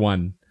 Matchup number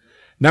 1.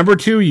 Number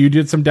 2, you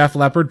did some Def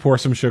Leppard, Pour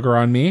Some Sugar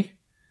on Me.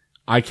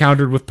 I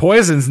countered with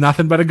Poison's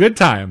Nothing But a Good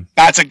Time.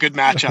 That's a good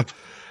matchup.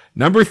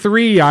 Number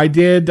 3, I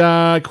did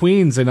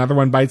Queen's Another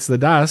One Bites the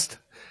Dust.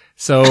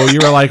 So you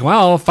were like,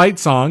 well, fight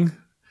song.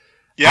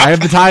 Yeah. I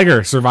have the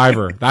Tiger,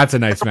 Survivor. That's a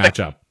nice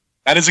matchup.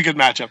 That is a good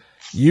matchup.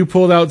 You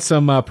pulled out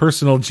some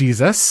Personal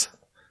Jesus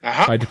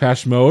by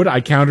Depeche Mode. I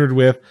countered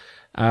with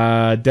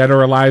Dead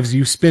or Alive's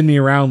You Spin Me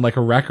Around Like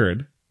a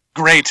Record.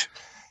 Great.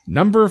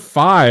 Number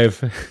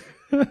 5,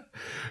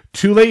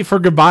 Too Late for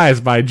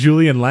Goodbyes by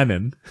Julian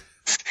Lennon.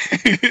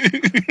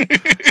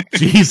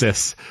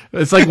 Jesus.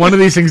 It's like one of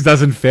these things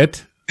doesn't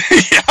fit.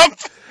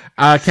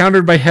 Yep.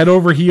 Countered by Head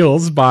Over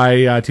Heels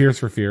by Tears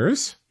for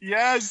Fears.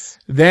 Yes.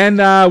 Then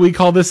we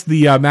call this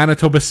the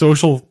Manitoba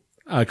Social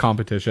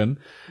competition.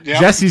 Yep.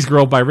 Jesse's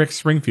Girl by Rick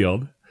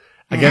Springfield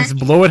against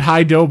Blow It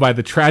High Dough by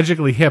the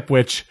Tragically Hip,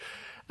 which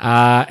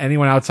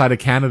anyone outside of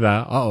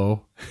Canada,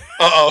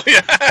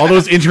 Yeah. all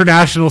those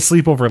international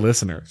sleepover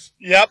listeners.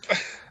 Yep.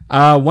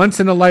 Once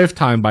in a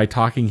Lifetime by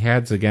Talking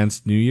Heads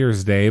against New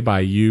Year's Day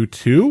by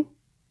U2.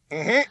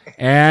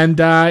 And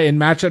in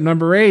matchup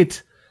number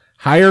 8,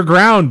 Higher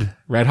Ground,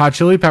 Red Hot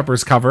Chili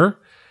Peppers cover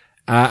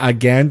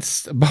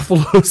against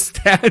Buffalo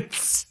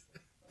Stance.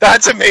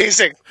 That's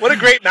amazing. What a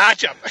great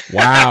matchup.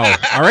 Wow.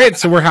 All right,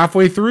 so we're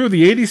halfway through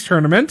the 80s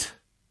tournament.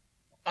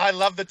 I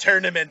love the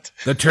tournament.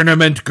 The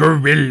tournament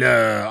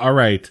gorilla. All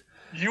right.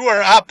 You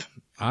are up.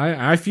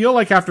 I feel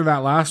like after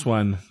that last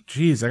one,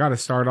 geez, I got to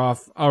start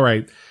off. All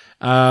right.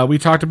 We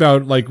talked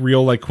about like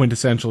real, like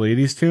quintessential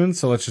 80s tunes.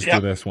 So let's just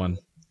do this one.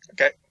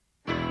 Okay.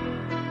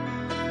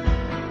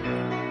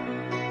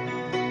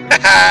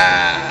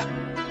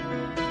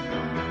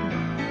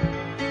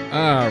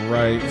 All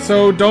right.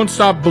 So Don't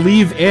Stop,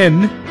 Believe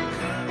In.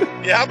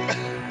 Yep.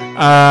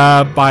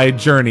 By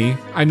Journey.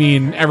 I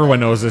mean, everyone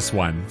knows this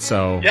one.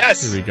 So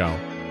yes. Here we go.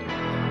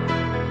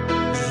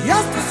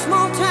 Just a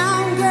small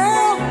town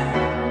girl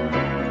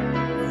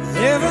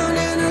living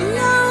in a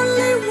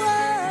lonely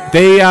world.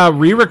 They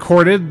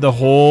re-recorded the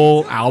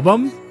whole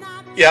album.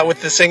 Yeah,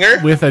 with the singer.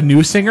 With a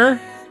new singer.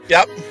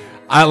 Yep.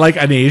 Like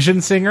an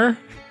Asian singer.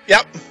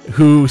 Yep.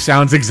 Who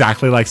sounds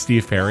exactly like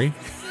Steve Perry.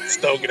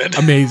 So good.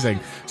 Amazing.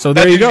 So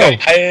there you go.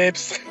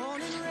 Pipes.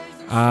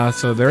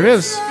 So there it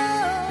is.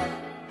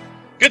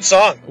 Good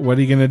song. What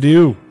are you gonna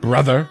do,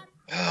 brother?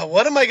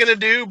 What am I gonna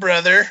do,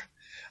 brother?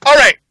 All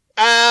right.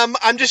 I'm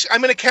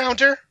gonna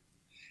counter.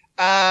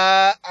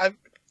 I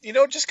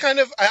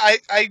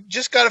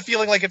just got a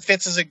feeling like it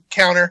fits as a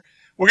counter.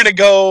 We're gonna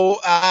go.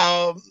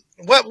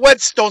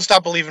 What's Don't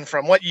Stop Believing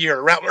from? What year?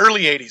 Around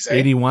early 80s.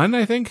 81,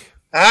 I think.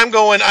 I'm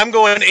going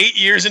 8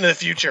 years into the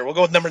future. We'll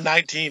go with number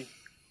 19.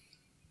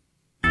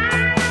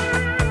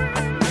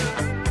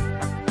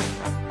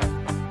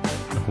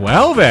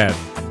 Well then.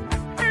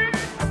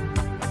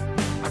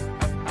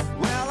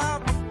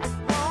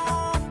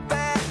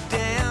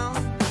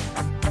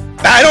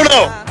 I don't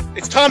know.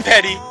 It's Tom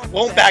Petty.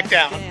 Won't Back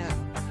Down.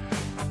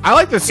 I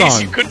like this In case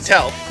song. you couldn't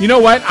tell. You know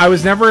what? I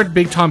was never a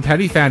big Tom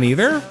Petty fan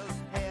either,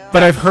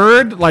 but I've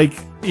heard like,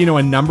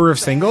 a number of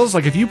singles.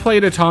 Like if you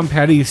played a Tom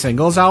Petty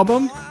singles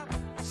album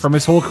from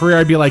his whole career,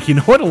 I'd be like, you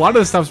know what? A lot of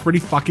this stuff's pretty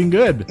fucking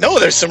good. No,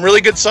 there's some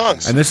really good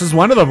songs. And this is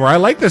one of them where I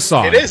like this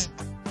song. It is.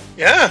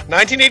 Yeah,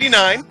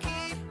 1989.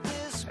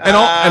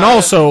 And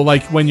also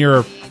like when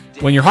your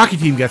hockey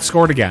team gets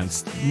scored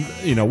against,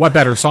 what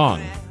better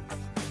song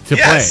to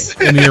play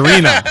in the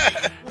arena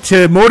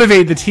to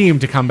motivate the team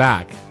to come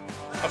back.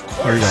 Of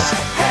course. There you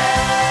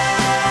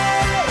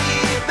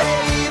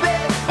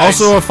go.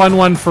 Also a fun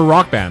one for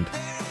Rock Band.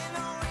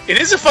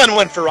 It is a fun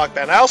one for Rock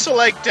Band. I also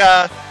liked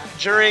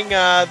during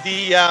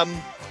the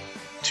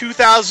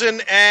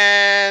 2000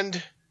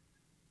 and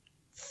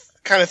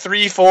kind of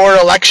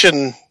 3-4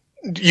 election,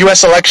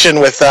 U.S. election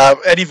with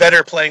Eddie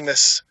Vedder playing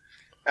this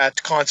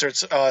at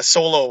concerts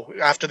solo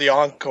after the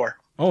encore.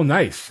 Oh,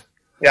 nice.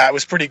 Yeah, it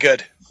was pretty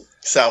good.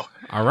 So,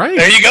 all right,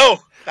 there you go.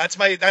 That's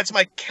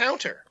my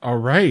counter. All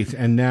right,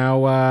 and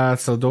now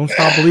so Don't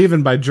Stop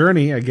Believing by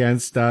Journey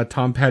against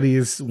Tom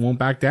Petty's Won't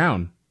Back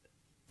Down.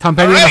 Tom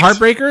Petty and the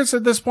Heartbreakers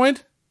at this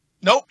point?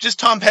 Nope, just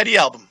Tom Petty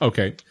album.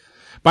 Okay.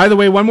 By the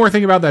way, one more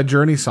thing about that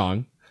Journey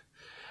song.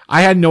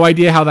 I had no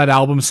idea how that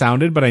album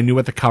sounded, but I knew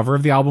what the cover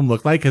of the album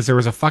looked like because there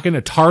was a fucking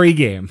Atari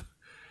game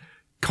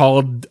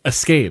called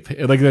Escape,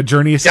 like the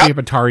Journey Escape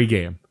Atari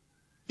game.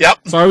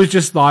 Yep. So I always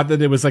just thought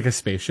that it was like a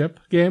spaceship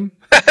game.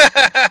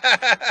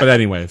 But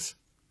anyways.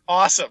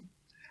 Awesome.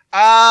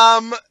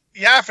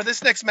 Yeah, for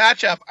this next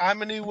matchup, I'm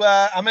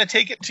gonna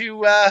take it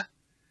to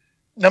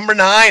number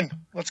 9.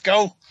 Let's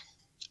go.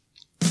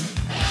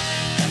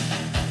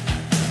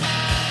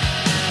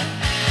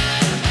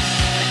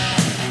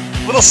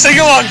 Little sing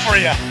along for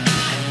you.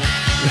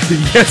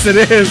 Yes, it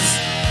is.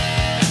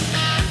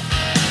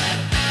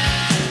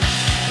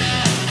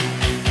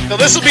 So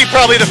this will be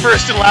probably the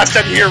first and last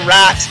time you hear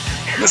Rat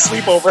in the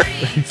sleepover.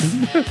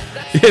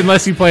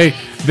 Unless you play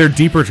their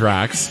deeper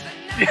tracks,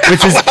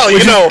 which is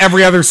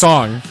every other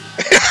song.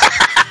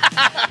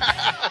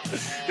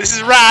 This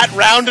is Rat,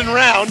 Round and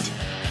Round.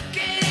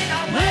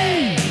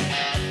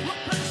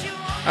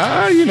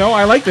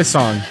 I like this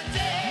song.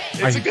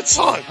 It's a good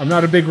song. I'm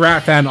not a big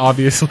Rat fan,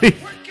 obviously.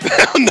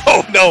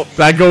 No.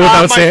 That go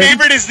without saying. My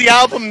favorite is the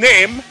album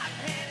name,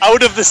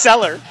 Out of the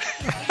Cellar.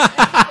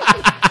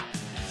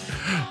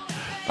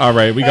 All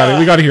right, we got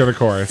to hear the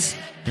chorus.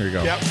 Here we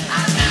go. Yep.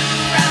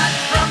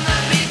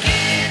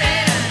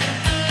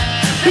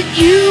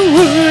 You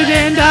would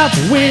end up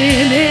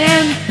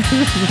winning.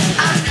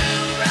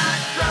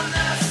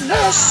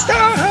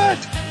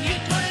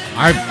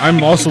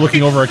 I'm also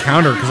looking over a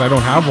counter because I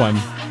don't have one.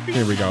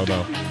 Here we go,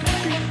 though.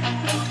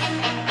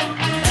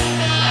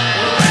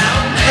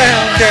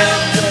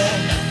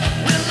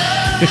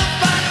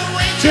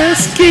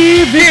 Just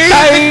keep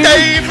it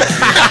Dave.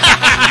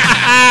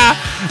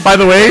 By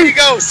the way, there you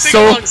go,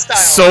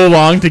 so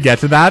long to get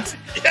to that.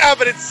 Yeah,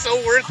 but it's so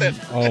worth it.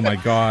 Oh my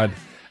god.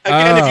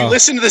 Again, if you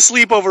listen to the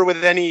sleepover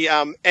with any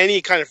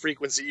kind of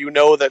frequency, you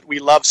know that we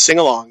love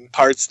sing-along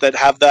parts that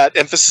have that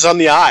emphasis on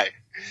the I.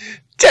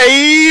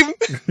 Dave!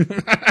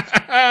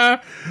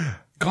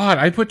 God,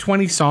 I put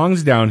 20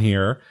 songs down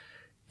here,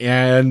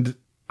 and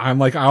I'm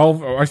like,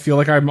 I feel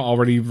like I'm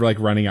already like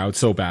running out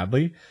so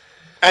badly.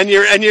 And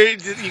you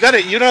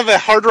don't have a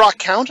hard rock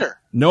counter.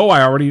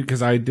 No,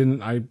 because I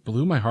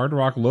blew my hard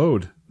rock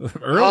load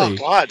early. Oh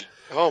God.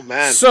 Oh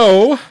man.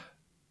 So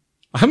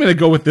I'm going to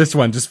go with this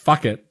one. Just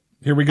fuck it.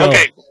 Here we go.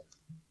 Okay.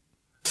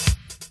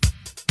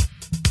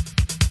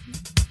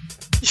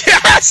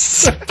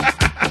 Yes!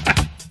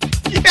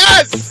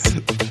 Yes!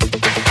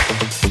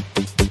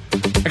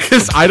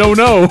 Because I don't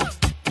know.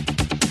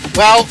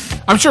 Well,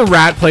 I'm sure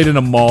Rat played in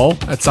a mall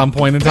at some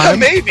point in time.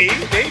 maybe.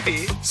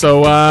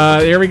 So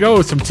here we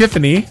go. Some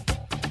Tiffany.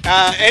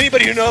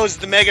 Anybody who knows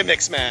the Mega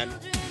Mix Man,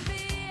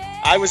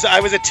 I was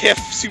a Tiff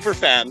super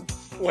fan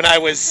when I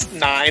was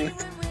 9.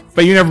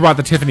 But you never bought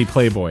the Tiffany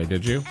Playboy,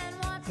 did you?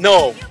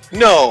 No,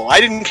 I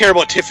didn't care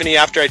about Tiffany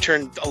after I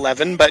turned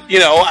 11, but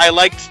I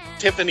liked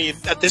Tiffany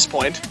at this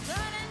point.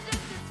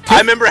 I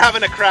remember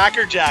having a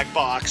Cracker Jack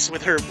box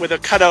with a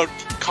cutout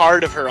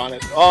card of her on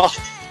it. Oh,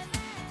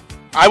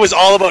 I was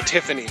all about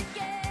Tiffany.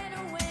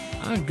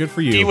 Good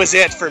for you. He was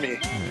it for me.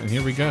 And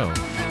here we go.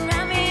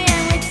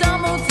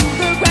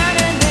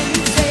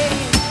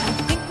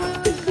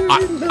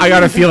 I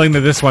got a feeling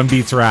that this one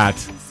beats Rat.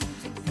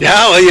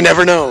 Yeah, well, you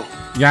never know.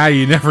 Yeah,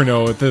 you never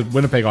know with the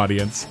Winnipeg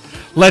audience.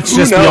 Let's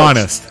just be knows?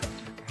 honest.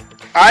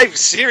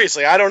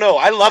 Seriously, I don't know.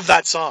 I love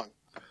that song.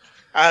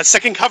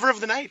 Second cover of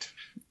the night.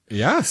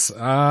 Yes.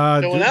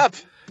 Going up.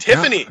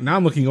 Tiffany. Now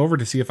I'm looking over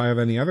to see if I have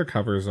any other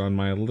covers on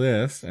my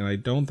list, and I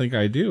don't think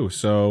I do.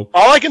 So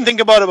all I can think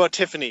about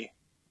Tiffany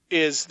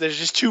is there's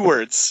just 2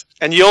 words,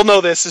 and you'll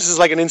know this. This is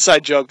like an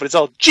inside joke, but it's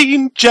all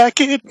jean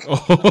jacket.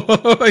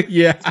 Oh,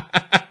 yeah.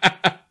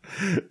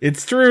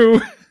 It's true.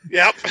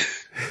 Yep.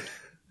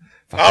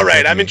 All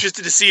right, I'm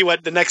interested to see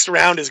what the next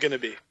round is going to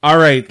be. All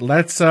right,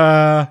 let's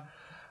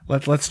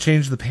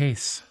change the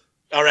pace.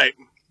 All right.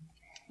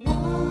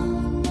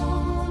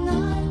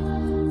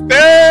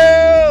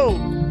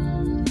 Bill!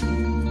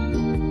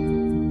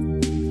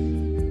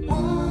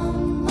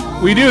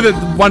 We knew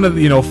that one of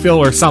the, Phil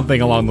or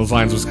something along those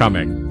lines was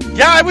coming.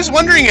 Yeah, I was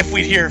wondering if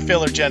we'd hear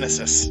Phil or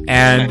Genesis.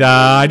 And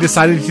I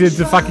decided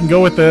to fucking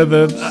go with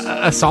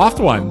a soft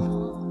one.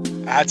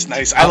 That's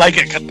nice. I like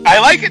it. I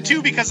like it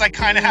too because I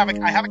kind of have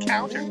a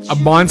counter. A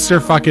monster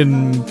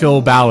fucking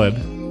Phil ballad.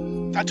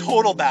 A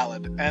total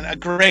ballad and a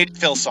great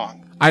Phil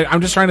song.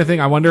 I'm just trying to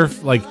think. I wonder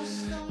if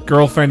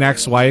girlfriend,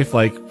 ex-wife,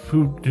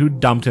 who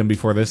dumped him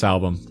before this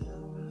album.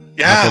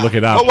 Yeah. I have to look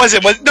it up. What was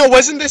it?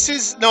 Wasn't this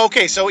his? No,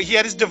 okay. So he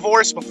had his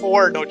divorce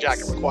before No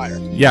Jacket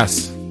Required.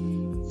 Yes.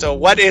 So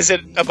what is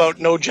it about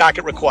No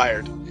Jacket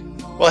Required?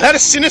 Well, it had a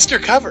sinister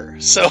cover.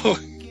 So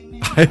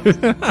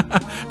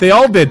they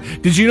all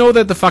did. Did you know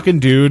that the fucking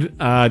dude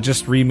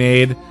just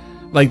remade?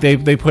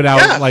 They put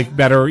out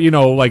better,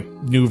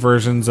 new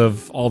versions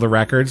of all the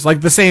records,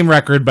 the same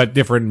record but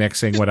different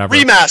mixing, whatever.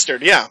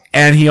 Remastered, yeah.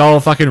 And he all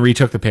fucking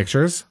retook the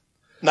pictures.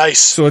 Nice.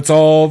 So it's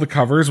all the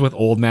covers with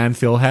old man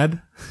Phil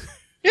head.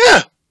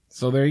 Yeah.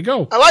 So there you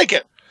go. I like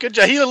it. Good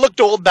job. He looked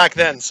old back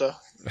then, so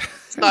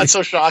it's not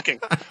so shocking.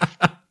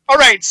 All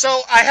right,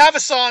 so I have a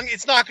song.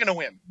 It's not going to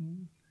win,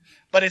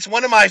 but it's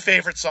one of my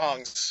favorite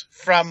songs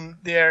from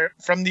the era,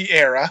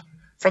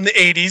 from the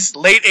 80s,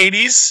 late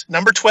 80s,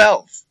 number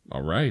 12.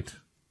 All right.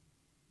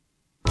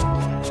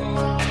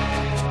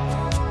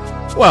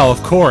 Well,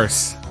 of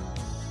course.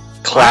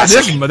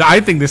 Classic. I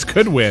think this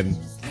could win.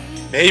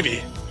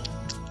 Maybe.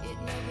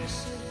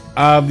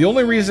 The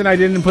only reason I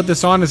didn't put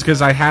this on is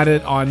because I had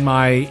it on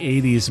my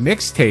 80s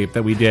mixtape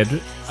that we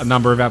did a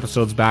number of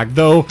episodes back,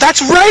 though.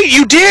 That's right,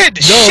 you did!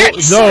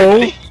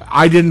 Though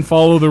I didn't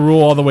follow the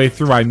rule all the way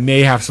through. I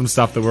may have some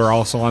stuff that were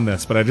also on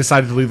this, but I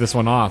decided to leave this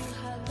one off.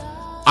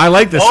 I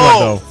like this one,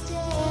 though.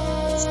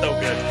 So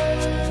good.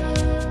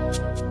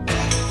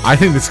 I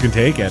think this can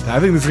take it. I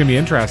think this is going to be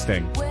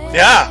interesting.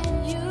 Yeah.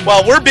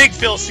 Well, we're big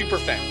Phil super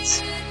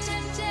fans.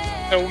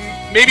 So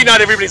maybe not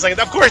everybody's like it.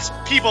 Of course,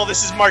 people,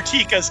 this is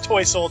Martika's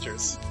Toy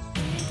Soldiers.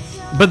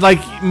 But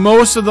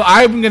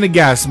I'm going to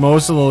guess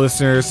most of the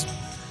listeners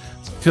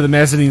to the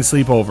Mezzanine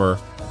Sleepover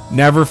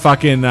never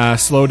fucking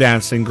slow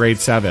danced in grade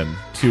 7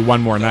 to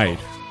One More Night.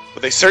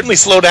 But they certainly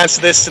slow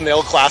danced this in the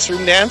old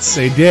classroom dance.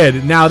 They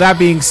did. Now, that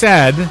being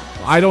said,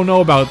 I don't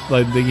know about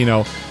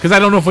because I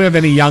don't know if we have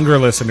any younger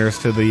listeners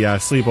to the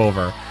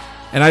sleepover.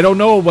 And I don't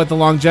know what the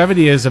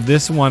longevity is of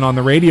this one on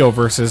the radio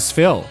versus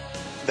Phil.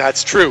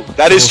 That's true.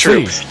 That is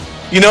true. See.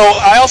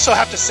 I also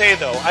have to say,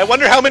 though, I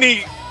wonder how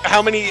many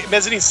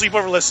Mezzanine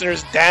Sleepover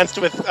listeners danced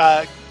with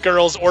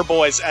girls or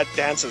boys at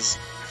dances.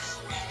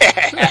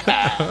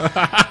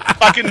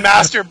 Fucking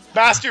Master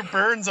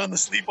Burns on the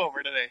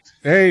sleepover today.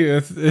 Hey,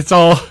 it's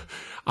all...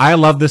 I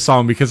love this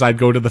song because I'd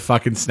go to the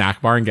fucking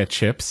snack bar and get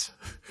chips.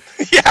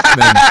 Yeah.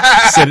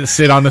 And then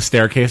sit on the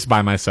staircase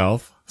by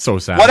myself. So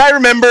sad. What I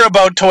remember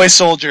about Toy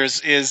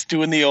Soldiers is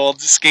doing the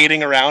old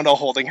skating around all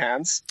holding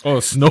hands. Oh,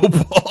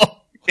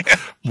 Snowball. Yeah.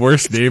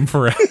 Worst name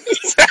for it.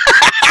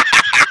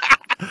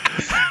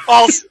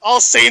 all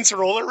Saints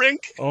roller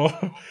rink. Oh,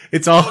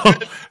 it's all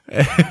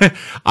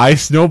I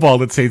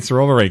snowballed at Saints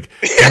roller rink.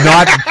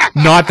 Not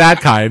that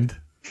kind.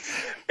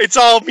 It's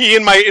all me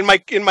in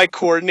my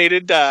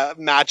coordinated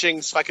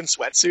matching fucking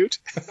sweatsuit.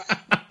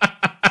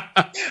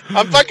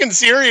 I'm fucking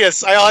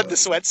serious. I had the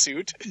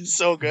sweatsuit. It's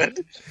so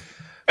good.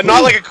 And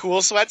not like a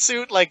cool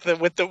sweatsuit, like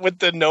with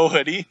the no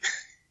hoodie.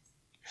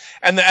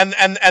 And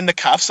the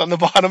cuffs on the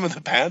bottom of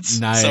the pants.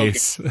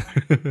 Nice. So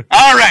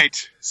all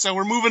right. So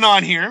we're moving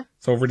on here.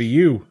 It's over to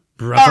you,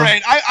 brother. All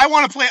right. I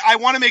want to play. I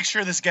want to make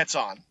sure this gets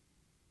on.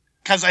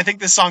 Because I think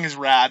this song is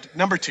rad.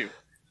 Number 2.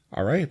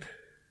 All right.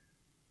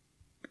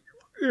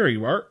 There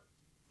you are.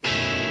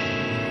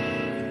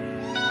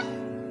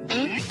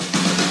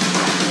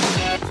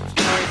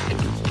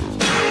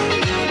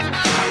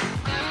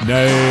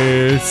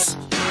 Nice.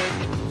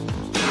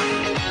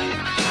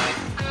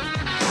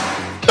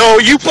 So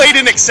you played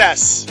In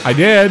Excess I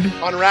did.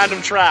 on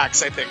Random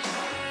Tracks, I think.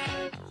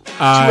 2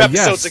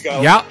 episodes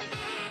ago. Yeah.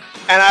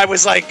 And I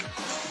was like,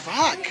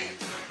 fuck.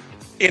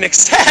 In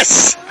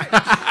Excess.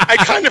 I'd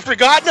kind of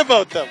forgotten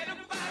about them.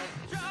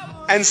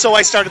 And so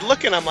I started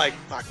looking. I'm like,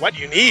 fuck, what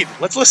you need?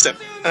 Let's listen.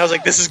 And I was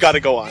like, this has got to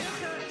go on.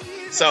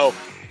 So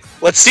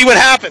let's see what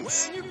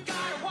happens.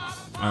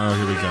 Oh,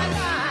 here we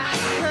go.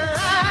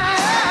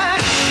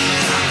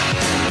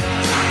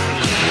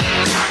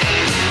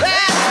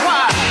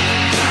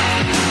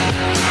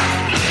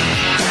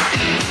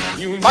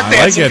 Fuck, they I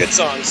had like some it. good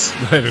songs.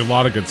 They had a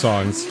lot of good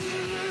songs.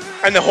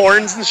 And the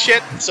horns and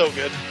shit, so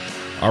good.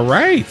 All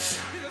right.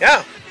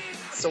 Yeah.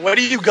 So what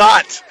do you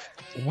got?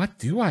 What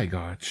do I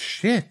got?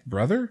 Shit,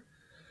 brother.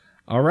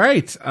 All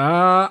right.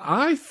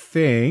 I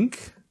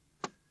think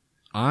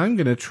I'm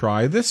going to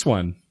try this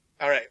one.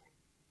 All right.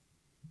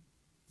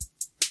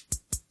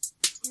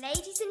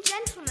 Ladies and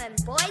gentlemen,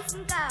 boys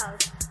and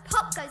girls,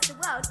 Pop Goes the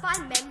World by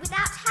Men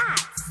Without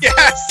Hats.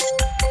 Yes.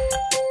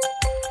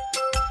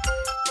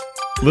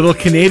 Little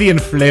Canadian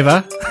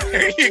flavor.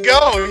 There you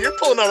go. You're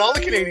pulling out all the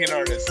Canadian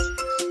artists.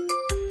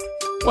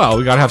 Well,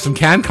 we got to have some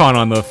CanCon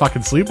on the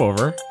fucking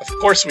sleepover. Of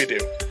course we do.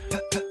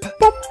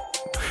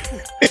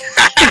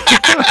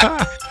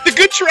 The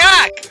good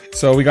track.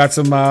 So we got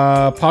some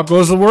Pop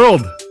Goes the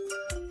World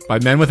by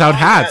Men Without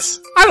Hats.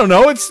 yes. I don't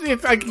know. It's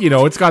like, you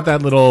know, it's got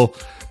that little,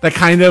 that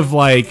kind of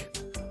like,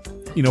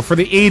 you know, for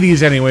the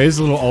 80s anyways,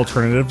 a little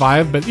alternative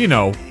vibe, but you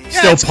know,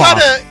 still it's pop.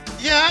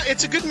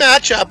 it's a good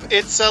matchup.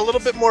 It's a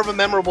little bit more of a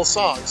memorable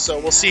song, so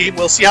we'll see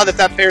how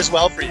that fares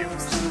well for you.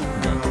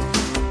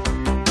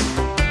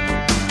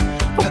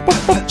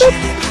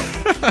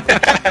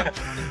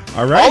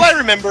 All right. All I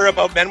remember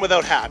about Men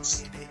Without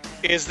Hats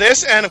is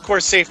this, and of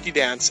course Safety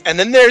Dance, and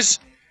then there's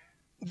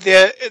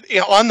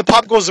on the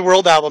Pop Goes the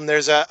World album.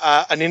 There's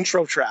an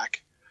intro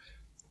track,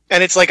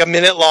 and it's like a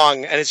minute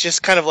long, and it's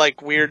just kind of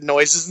like weird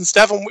noises and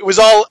stuff. And it was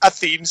all a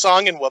theme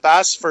song in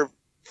Whoop-Ass for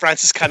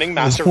Francis Cunning,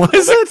 Master. Was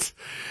it?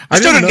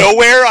 Just out of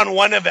nowhere on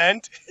one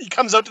event, he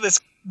comes out to this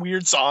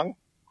weird song.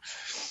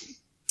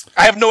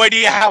 I have no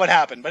idea how it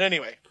happened, but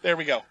anyway, there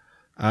we go.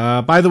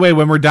 By the way,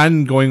 when we're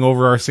done going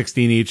over our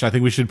 16 each, I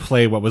think we should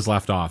play what was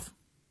left off.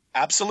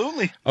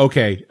 Absolutely.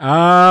 Okay.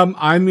 I'm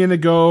gonna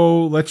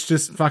go. Let's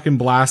just fucking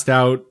blast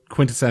out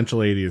quintessential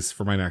 80s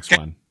for my next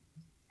one.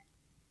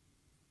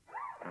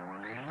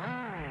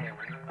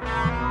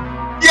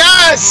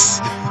 Yes!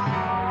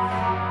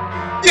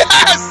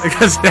 Yes!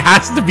 Because it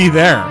has to be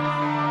there.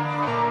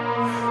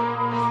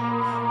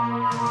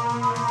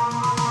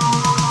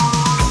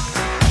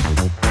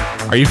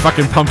 Are you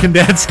fucking pumpkin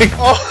dancing?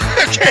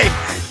 Oh, okay.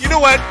 You know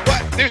what?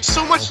 There's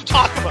so much to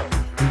talk about.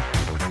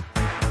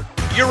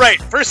 You're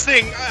right. First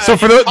thing So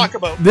for to talk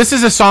about this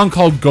is a song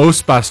called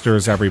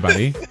Ghostbusters,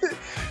 everybody.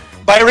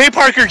 by Ray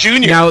Parker Jr.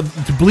 Now,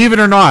 believe it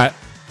or not,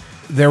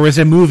 there was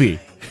a movie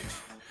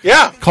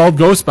Yeah. called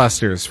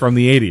Ghostbusters from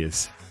the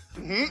 80s.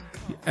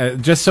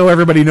 Just so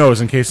everybody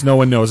knows, in case no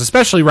one knows,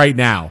 especially right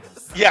now.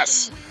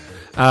 Yes.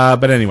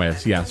 But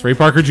anyways, yes, Ray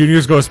Parker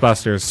Jr.'s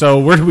Ghostbusters. So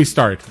where do we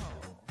start?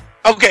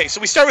 Okay, so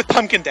we start with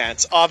Pumpkin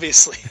Dance,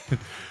 obviously.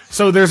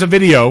 So there's a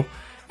video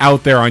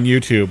out there on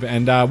YouTube,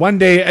 and one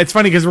day, it's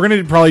funny because we're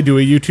going to probably do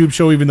a YouTube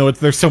show even though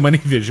there's so many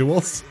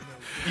visuals.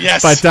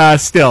 Yes. But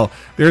still,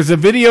 there's a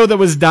video that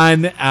was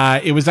done.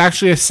 It was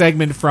actually a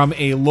segment from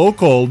a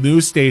local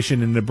news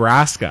station in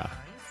Nebraska.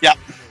 Yeah.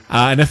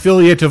 An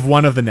affiliate of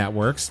one of the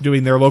networks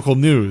doing their local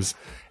news.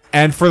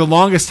 And for the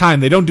longest time,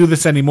 they don't do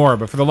this anymore,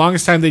 but for the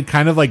longest time, they'd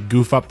kind of like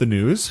goof up the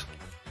news.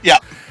 Yeah.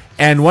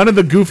 And one of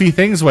the goofy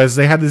things was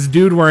they had this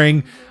dude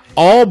wearing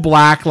all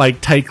black,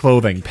 like tight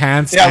clothing,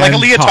 pants. Yeah, like and a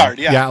leotard, top.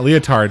 yeah.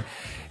 Leotard.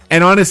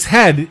 And on his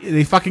head,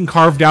 they fucking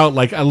carved out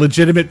like a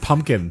legitimate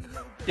pumpkin,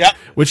 Yeah.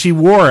 which he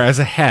wore as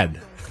a head.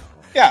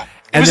 Yeah. It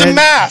And was then- a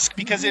mask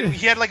because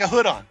he had like a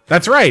hood on,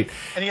 That's right.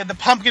 and he had the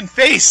pumpkin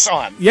face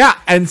on. Yeah,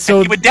 and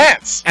so He would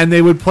dance. and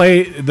they would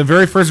play the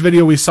very first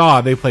video we saw.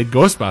 They played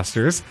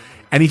Ghostbusters,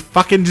 and he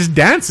fucking just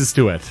dances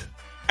to it.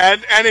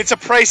 And it's a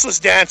priceless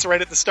dance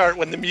right at the start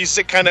when the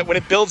music when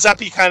it builds up,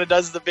 he kind of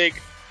does the big,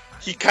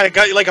 he kind of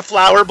got like a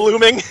flower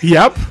blooming,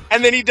 Yep,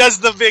 and then he does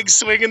the big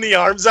swing in the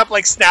arms up,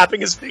 like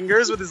snapping his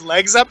fingers with his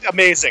legs up.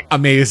 Amazing.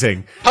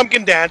 amazing.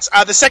 Pumpkin Dance.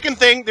 The second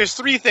thing, there's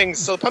three things.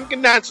 So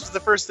Pumpkin Dance was the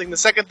first thing. The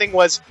second thing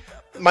was,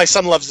 my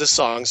son loves this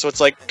song, so it's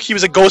like he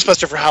was a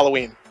Ghostbuster for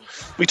Halloween.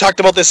 We talked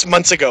about this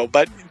months ago,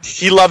 but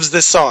he loves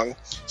this song,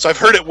 so I've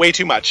heard it way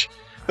too much.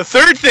 The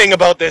third thing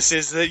about this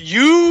is that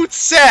you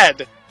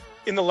said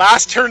in the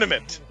last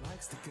tournament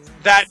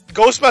that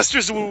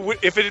Ghostbusters,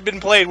 if it had been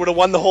played, would have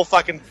won the whole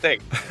fucking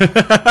thing.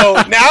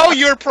 So now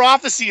your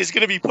prophecy is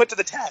going to be put to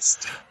the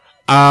test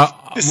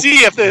to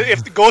see if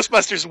the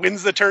Ghostbusters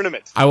wins the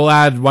tournament. I will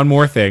add one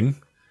more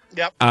thing.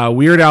 Yep.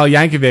 Weird Al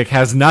Yankovic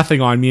has nothing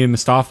on me and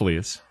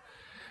Mistopheles.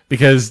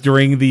 Because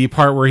during the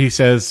part where he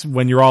says,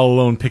 when you're all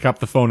alone, pick up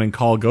the phone and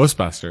call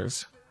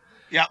Ghostbusters.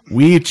 Yep.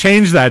 We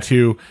changed that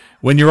to,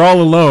 when you're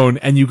all alone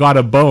and you got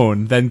a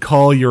bone, then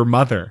call your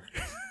mother.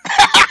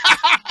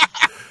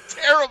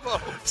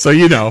 Terrible. So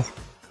you know.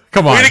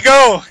 Come on. Way to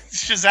go,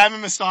 Shazam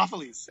and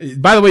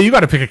Mistopheles. By the way, you got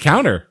to pick a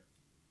counter.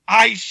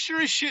 I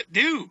sure as shit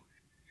do.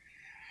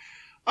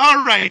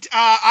 All right.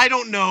 I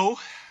don't know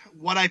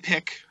what I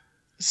pick.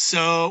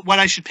 So, what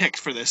I should pick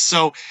for this.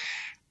 So,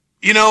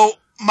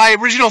 my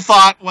original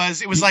thought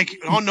was, it was like,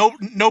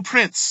 no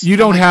Prince. You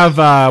don't have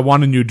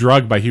Want a New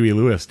Drug by Huey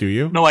Lewis, do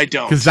you? No, I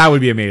don't. Because that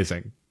would be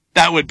amazing.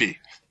 That would be.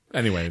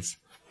 Anyways.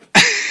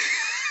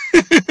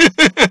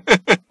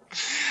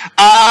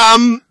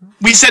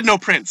 We said no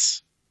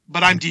Prince,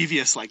 but I'm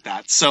devious like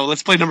that. So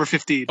let's play number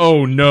 15.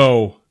 Oh,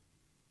 no.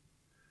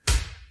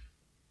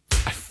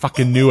 I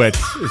fucking knew it.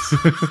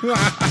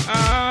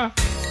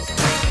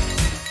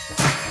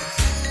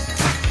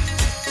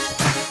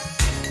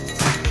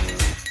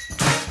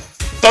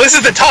 So this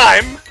is the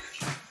time.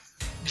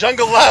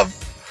 Jungle Love.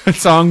 A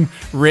song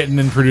written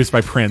and produced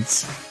by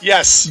Prince.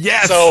 Yes.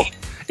 Yes. So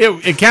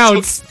it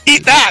counts. So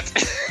eat that.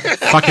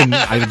 Fucking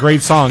a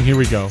great song. Here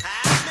we go.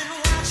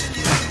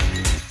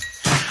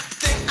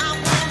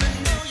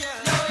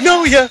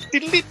 Know ya.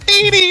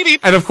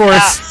 And of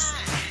course,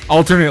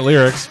 alternate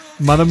lyrics.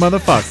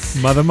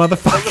 Motherfuck.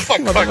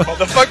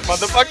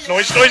 Motherfuck.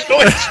 Noise.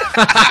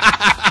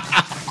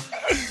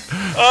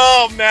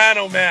 Oh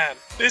man.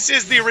 This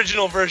is the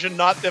original version,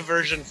 not the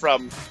version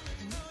from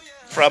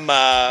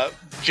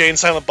Jay and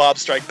Silent Bob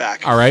Strike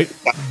Back. All right.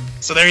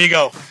 So there you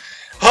go.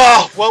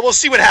 Oh, well, we'll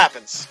see what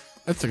happens.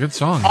 That's a good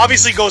song.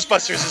 Obviously,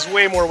 Ghostbusters is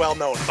way more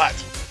well-known, but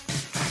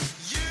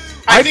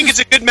I think it's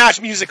a good match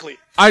musically.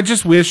 I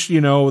just wish,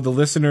 the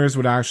listeners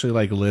would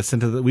actually, listen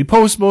to we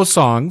post both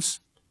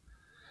songs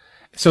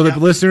so that the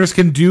listeners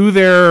can do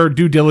their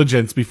due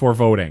diligence before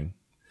voting.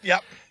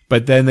 Yep.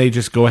 But then they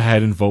just go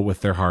ahead and vote with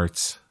their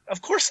hearts.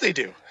 Of course they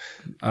do.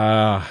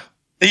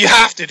 You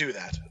have to do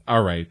that.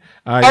 All right.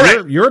 All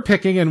right. You're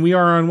picking, and we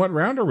are on what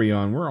round are we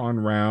on? We're on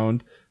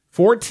round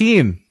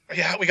 14.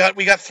 Yeah, we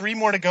got 3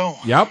 more to go.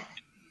 Yep.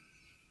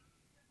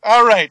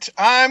 All right.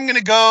 I'm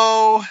gonna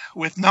go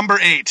with number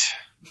 8.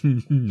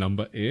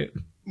 Number 8.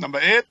 Number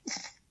 8.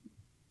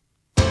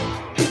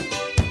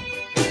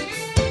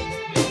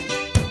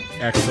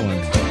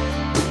 Excellent.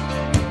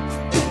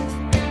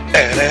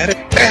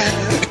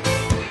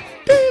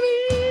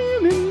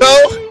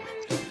 So,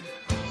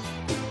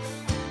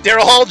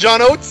 Daryl Hall,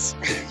 John Oates.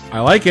 I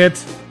like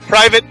it.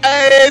 Private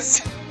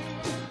Eyes.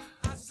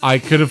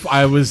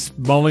 I was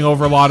mulling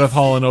over a lot of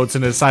Hall & Oates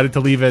and decided to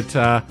leave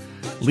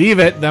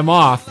them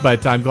off,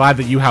 but I'm glad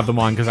that you have them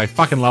on because I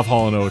fucking love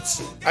Hall &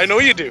 Oates. I know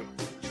you do.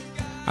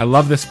 I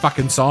love this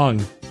fucking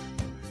song.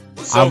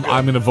 So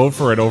I'm going to vote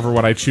for it over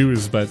what I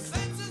choose, but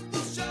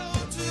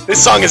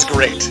this song is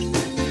great.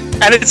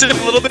 And it's a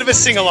little bit of a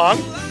sing-along.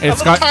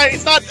 It's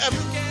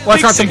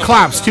got some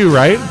claps too,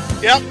 right?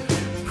 Yep.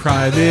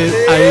 Private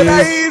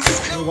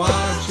Eyes.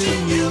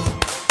 Watching you.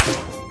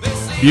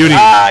 Beauty.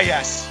 Ah,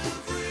 yes.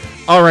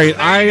 All right,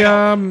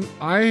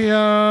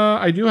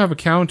 I do have a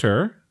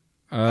counter.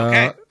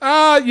 Okay.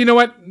 You know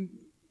what?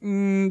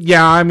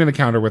 Yeah, I'm going to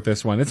counter with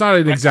this one. It's not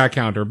an exact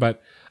counter,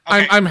 but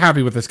okay. I'm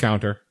happy with this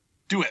counter.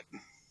 Do it.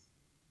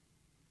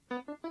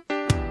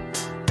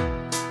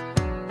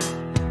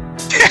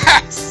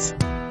 Yes.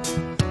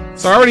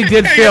 So I already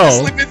did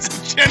Phil.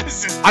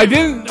 Genesis. I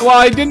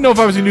didn't know if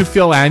I was going to do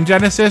Phil and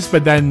Genesis,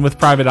 but then with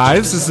Private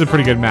Eyes, this is a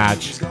pretty good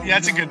match. Yeah,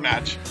 it's a good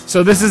match.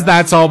 So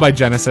That's All by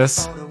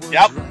Genesis.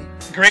 Yep.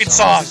 Great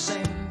song.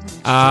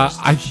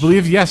 I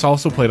believe, yes,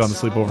 also played on the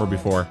Sleepover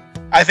before.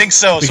 I think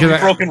so. So we've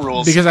broken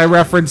rules. Because I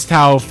referenced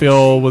how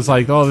Phil was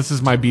like, oh, this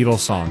is my Beatles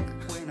song.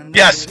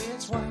 Yes.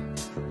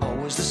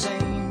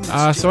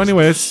 So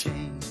anyways.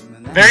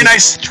 Very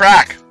nice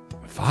track.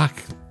 Fuck.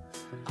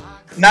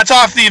 And that's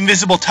off the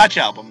Invisible Touch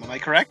album, am I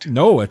correct?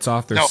 No, it's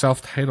off their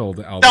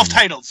self-titled album.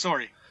 Self-titled,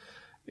 sorry.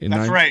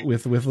 That's right.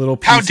 With little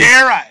pieces. How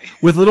dare I?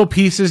 With little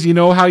pieces, you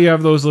know how you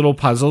have those little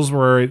puzzles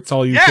where it's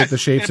all you fit the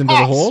shapes into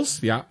the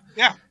holes? Yeah.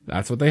 Yeah.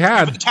 That's what they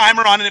had. Put the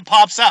timer on and it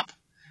pops up.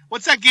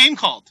 What's that game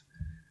called?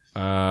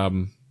 I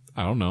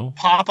don't know.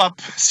 Pop-up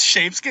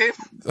shapes game?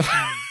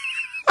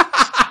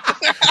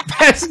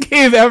 Best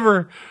game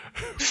ever.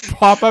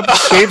 Pop-up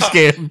shapes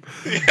game.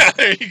 Yeah,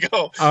 there you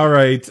go. All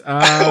right.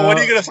 What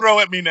are you going to throw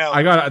at me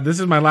now? This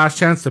is my last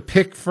chance to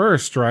pick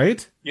first,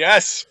 right?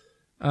 Yes.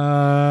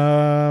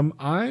 I'm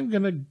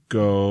going to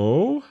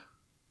go.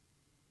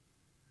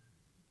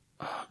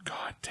 Oh,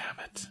 God damn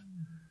it.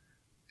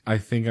 I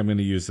think I'm going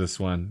to use this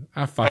one.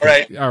 Fuck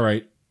it. All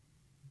right.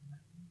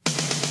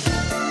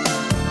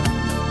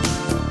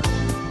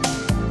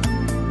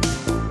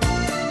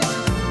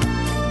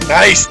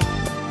 Nice.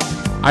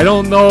 I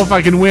don't know if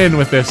I can win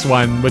with this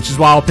one, which is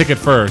why I'll pick it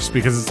first,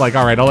 because it's like,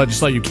 all right,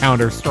 just let you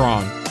counter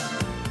strong.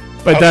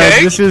 But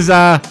Okay. this is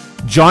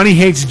Johnny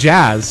Hates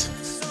Jazz.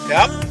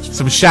 Yep.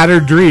 Some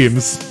Shattered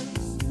Dreams.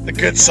 A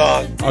good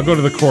song. I'll go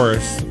to the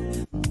chorus. Here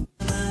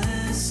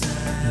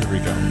we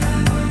go.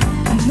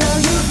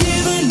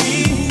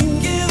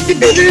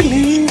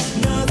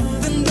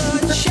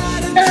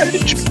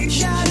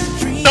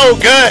 So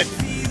good.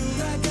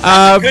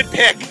 Good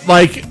pick.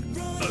 Like,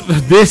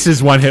 this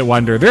is one hit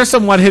wonder. There's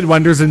some one hit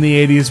wonders in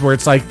the 80s where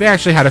it's like they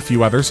actually had a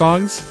few other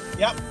songs.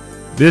 Yep.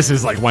 This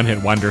is like one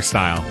hit wonder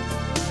style.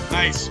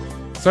 Nice.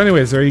 So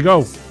anyways, there you go.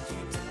 All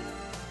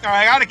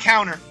right, I got a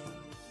counter.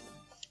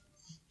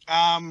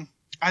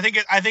 I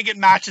think it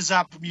matches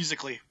up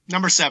musically.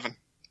 Number 7.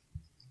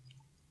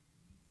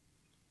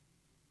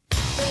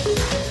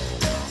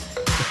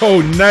 Oh,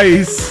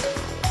 nice.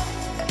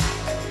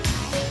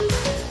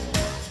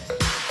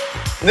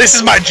 This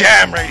is my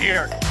jam right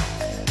here.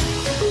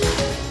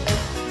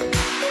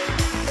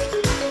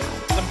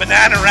 Some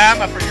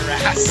Bananarama for your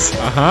ass.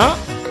 Uh-huh.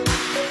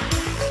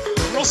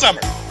 Cruel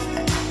Summer.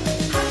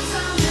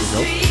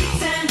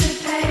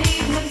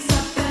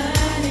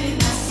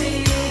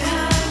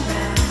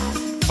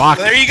 Fuck.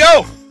 There you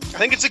go. I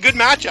think it's a good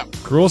matchup.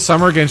 Cruel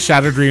Summer against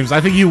Shattered Dreams. I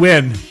think you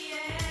win.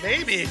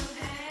 Maybe.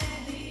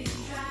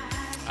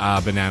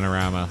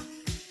 Bananarama.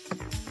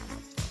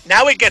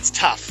 Now it gets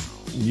tough.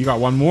 You got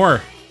one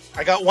more.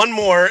 I got one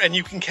more, and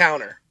you can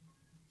counter.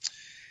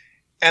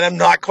 And I'm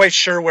not quite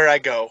sure where I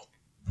go.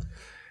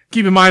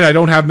 Keep in mind, I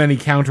don't have many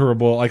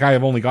counterable. Like, I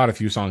have only got a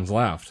few songs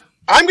left.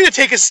 I'm going to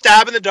take a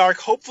stab in the dark.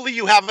 Hopefully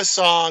you have a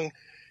song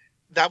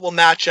that will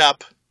match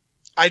up.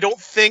 I don't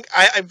think...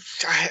 I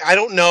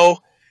don't know.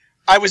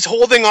 I was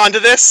holding on to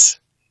this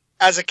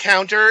as a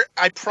counter.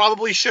 I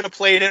probably should have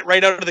played it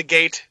right out of the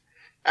gate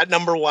at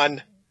number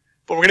 1.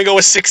 But we're going to go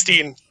with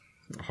 16.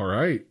 All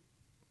right.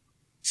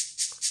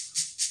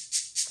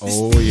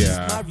 Oh,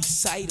 yeah. My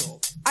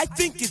recital. I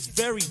think it's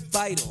very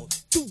vital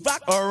to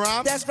rock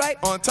around. That's right.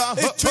 On time.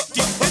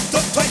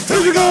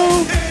 Here we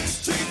go.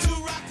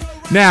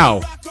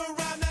 Now,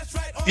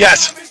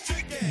 Yes.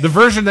 the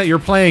version that you're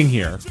playing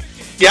here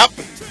Yep.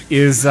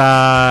 is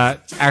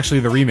actually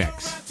the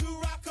remix.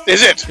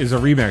 Is it? Is a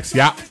remix.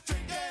 Yeah.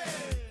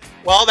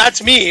 Well,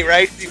 that's me,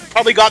 right? You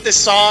probably got this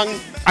song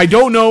I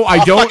don't know. I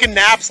off don't. fucking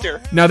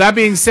Napster. Now that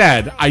being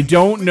said, I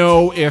don't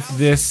know if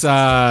this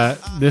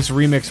this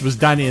remix was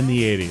done in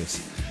the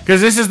 80s,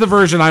 because this is the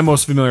version I'm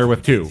most familiar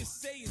with too.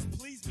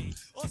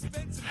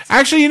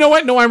 Actually, you know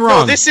what? No, I'm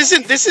wrong. No, this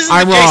isn't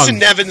I'm the wrong. Jason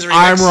Nevins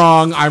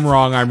remix.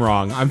 I'm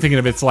wrong. I'm thinking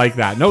of It's Like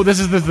That. No, this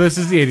is the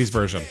 80s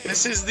version.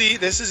 This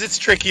is it's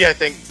tricky, I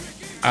think.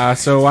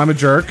 So I'm a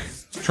jerk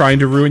trying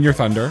to ruin your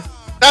thunder.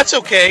 That's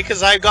okay,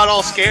 because I got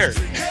all scared.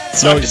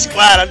 So No. I'm just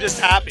glad. I'm just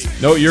happy.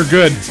 No, you're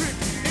good.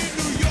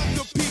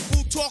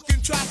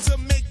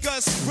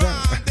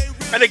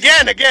 And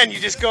again, you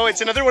just go.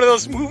 It's another one of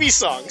those movie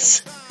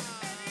songs.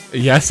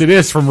 Yes, it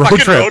is from Road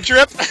Fucking Trip. Road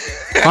Trip.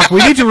 Fuck,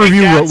 we need to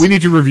review. We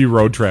need to review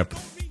Road Trip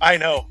I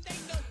know.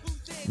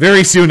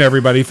 very soon,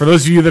 everybody. For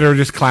those of you that are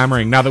just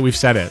clamoring now that we've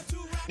said it,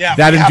 Yeah,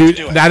 that we have to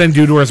do it. and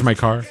Dudor is my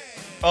car.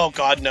 Oh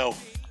God, no.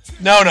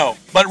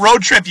 But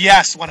Road Trip,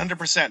 yes,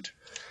 100%.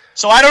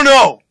 So I don't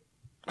know.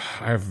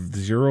 I have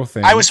zero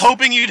things. I was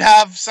hoping you'd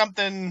have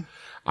something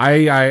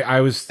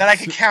I was that I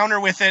could counter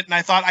with it, and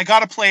I thought I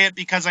got to play it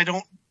because I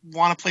don't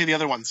want to play the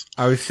other ones.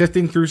 I was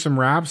sifting through some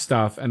rap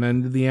stuff, and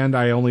then at the end,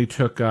 I only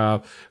took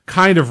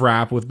kind of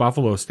rap with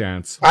Buffalo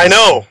Stance. I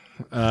know.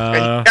 And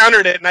you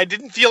countered it, and I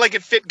didn't feel like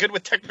it fit good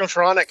with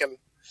Technotronic, and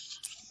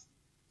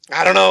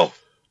I don't know.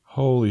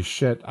 Holy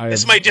shit!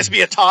 This might just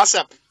be a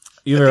toss-up.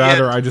 Either at that,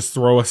 the or end. I just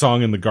throw a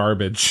song in the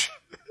garbage.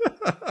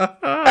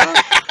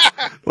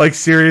 Like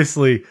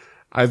seriously,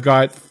 I've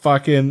got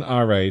fucking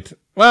all right.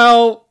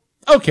 Well,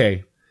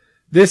 okay.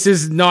 This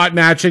is not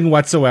matching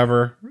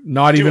whatsoever.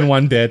 Not even it.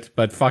 one bit,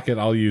 but fuck it,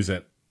 I'll use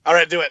it. All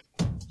right, do it.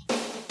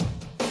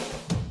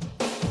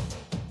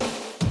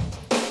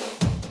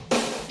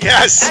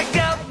 Yes. I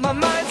got my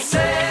mind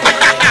set.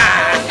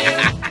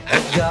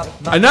 I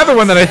got my Another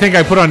one that I think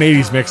I put on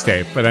 80s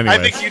mixtape, but anyway. I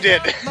think you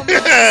did.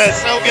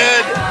 So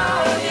good.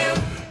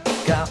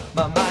 got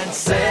my mind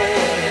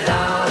set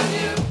on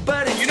you.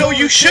 But it's You know,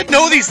 you should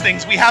know these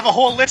things. We have a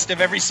whole list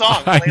of every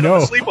song I played know.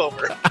 on the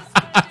sleepover.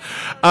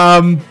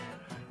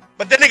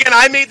 But then again,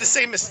 I made the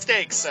same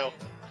mistake, so...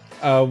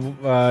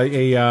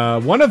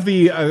 one of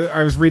the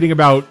I was reading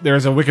about,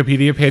 there's a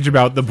Wikipedia page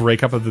about the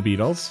breakup of the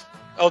Beatles,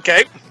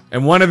 Okay.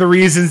 and one of the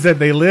reasons that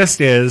they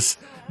list is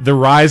the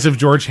rise of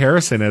George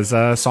Harrison as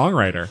a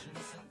songwriter.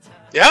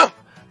 Yeah.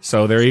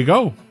 So there you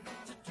go.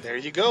 There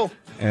you go.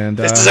 And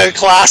This is a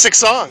classic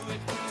song.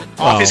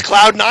 Off his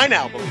Cloud 9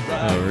 album.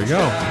 there we go.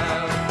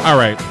 All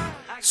right.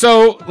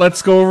 So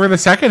let's go over the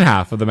second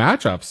half of the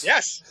matchups.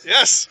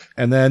 Yes.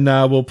 And then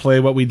we'll play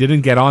what we didn't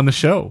get on the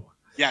show.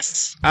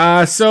 Yes.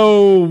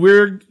 So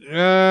we're,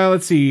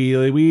 let's see.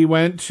 We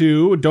went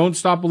to Don't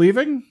Stop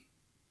Believing.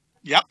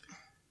 Yep.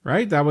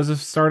 right? That was the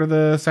start of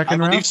the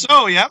second I round. believe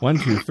so. Yeah. 1,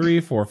 2, 3,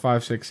 4,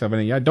 5, 6, 7,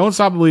 8. Yeah, Don't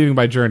Stop Believing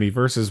by Journey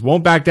versus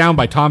Won't Back Down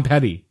by Tom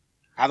Petty.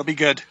 That'll be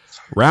good.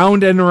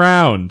 Round and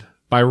Round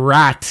by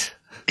Rat.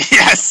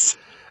 Yes.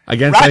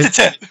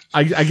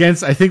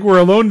 Against I Think We're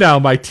Alone Now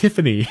by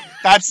Tiffany.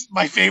 That's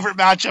my favorite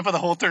matchup of the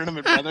whole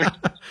tournament, brother.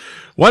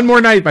 One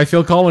More Night by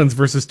Phil Collins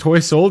versus Toy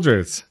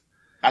Soldiers.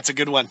 That's a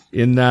good one.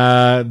 In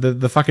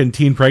the fucking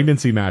teen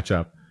pregnancy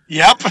matchup.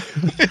 Yep.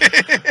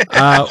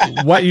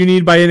 What You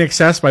Need by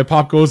INXS by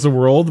Pop Goes the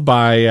World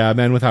by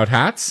Men Without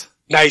Hats.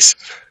 Nice.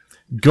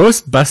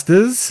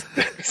 Ghostbusters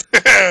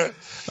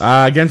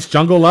against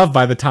Jungle Love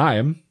by The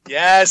Time.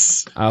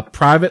 Yes.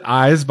 Private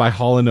Eyes by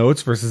Hall &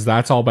 Oates versus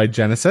That's All by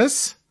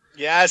Genesis.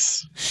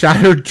 Yes.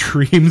 Shattered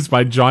Dreams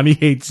by Johnny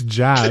Hates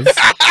Jazz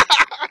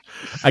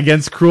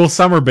against Cruel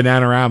Summer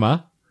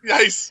Bananarama.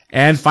 Nice.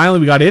 And finally,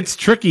 we got It's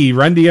Tricky,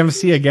 Run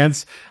DMC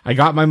against I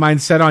Got My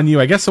Mind Set on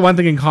You. I guess the one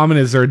thing in common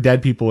is there are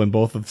dead people in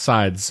both of the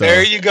sides. So.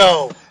 There you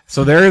go.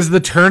 So there is the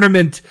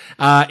tournament.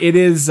 It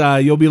is,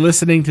 you'll be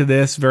listening to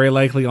this very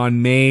likely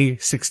on May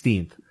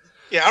 16th.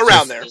 Yeah,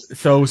 around there.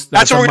 So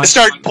that's when we're going to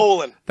start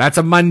polling. That's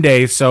a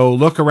Monday. So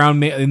look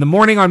around in the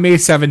morning on May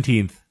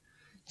 17th.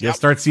 You'll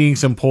start seeing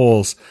some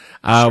polls.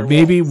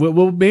 Maybe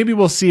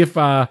we'll see if,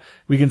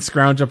 we can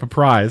scrounge up a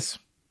prize.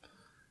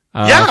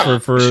 For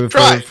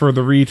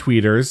the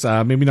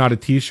retweeters. Maybe not a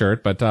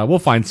t-shirt, but, we'll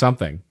find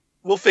something.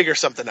 We'll figure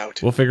something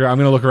out. I'm going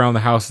to look around the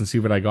house and see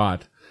what I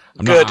got.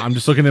 I'm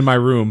just looking in my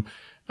room,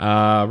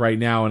 right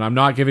now, and I'm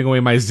not giving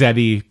away my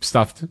Zeddy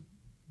stuffed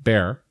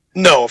bear.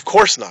 No, of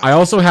course not. I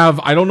also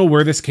have, I don't know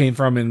where this came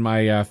from in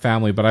my,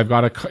 family, but I've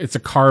got it's a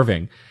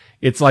carving.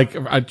 It's like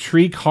a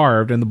tree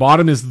carved and the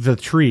bottom is the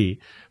tree,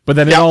 but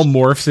then it all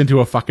morphs into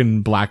a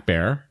fucking black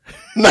bear.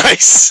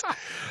 Nice.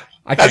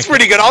 That's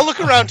pretty good. I'll look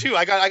around too.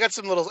 I got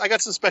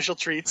some special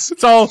treats.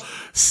 It's all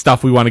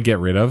stuff we want to get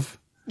rid of.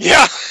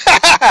 Yeah.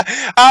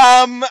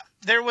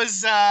 There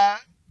was,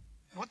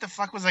 what the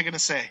fuck was I going to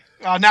say?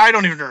 Now I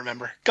don't even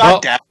remember.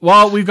 God damn.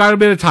 Well, we've got a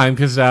bit of time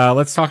because,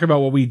 let's talk about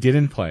what we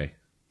didn't play.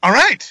 All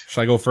right.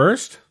 Should I go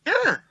first?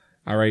 Sure.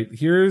 All right.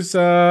 Here's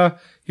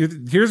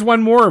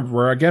one more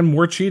where, again,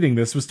 more cheating.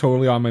 This was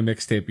totally on my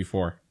mixtape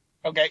before.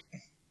 Okay.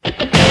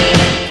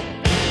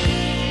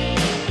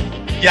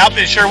 Yep,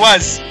 it sure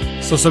was.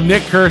 So some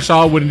Nick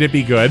Kershaw, Wouldn't It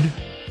Be Good?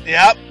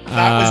 Yep,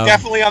 that was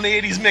definitely on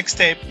the 80s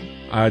mixtape.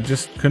 I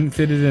just couldn't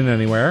fit it in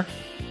anywhere.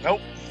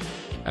 Nope.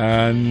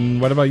 And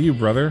what about you,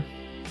 brother?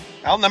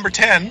 Well, number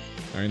 10. All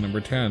right,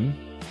 number 10.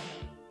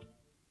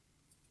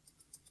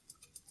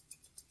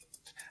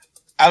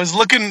 I was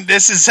looking,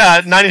 this is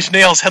 9 Inch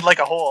Nails, Head Like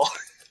a Hole.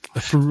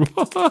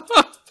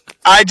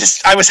 I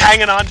was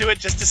hanging on to it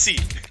just to see.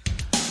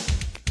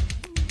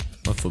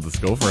 Let's let this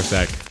go for a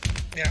sec.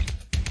 Yeah.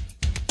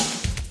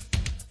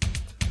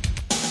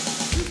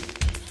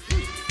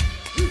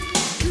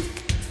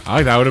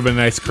 That would have been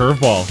a nice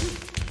curveball.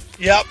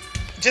 Yep.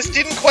 Just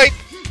didn't quite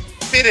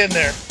fit in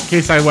there. In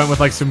case I went with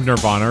like some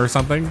Nirvana or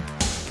something.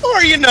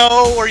 Or you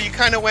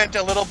kind of went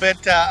a little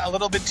bit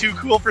too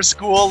cool for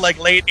school, like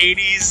late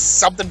 80s,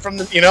 something from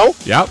the,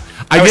 Yep.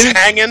 I was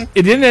hanging.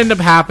 It didn't end up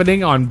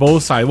happening on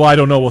both sides. Well, I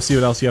don't know. We'll see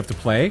what else you have to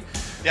play.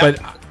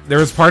 Yep. But there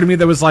was part of me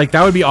that was like,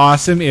 that would be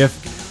awesome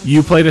if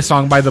you played a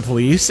song by The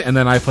Police and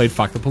then I played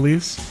Fuck the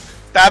Police.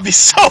 That'd be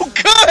so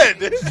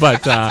good.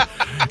 But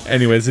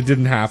anyways, it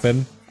didn't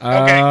happen.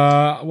 Okay.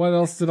 What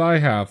else did I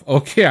have?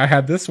 Okay, I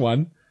had this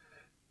one.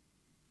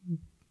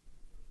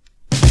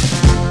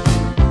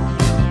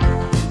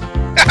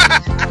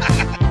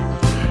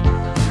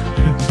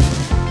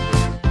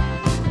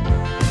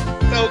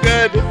 So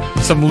good.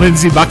 Some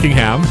Lindsey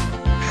Buckingham.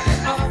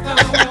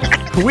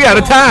 We out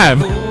of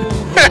time.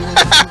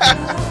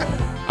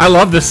 I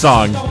love this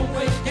song.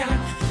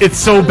 It's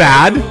so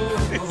bad.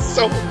 It's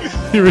so.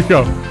 Here we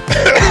go.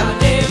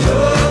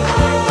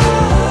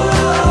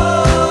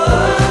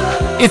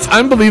 It's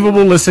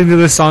unbelievable listening to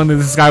this song that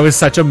this guy was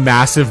such a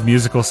massive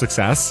musical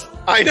success.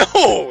 I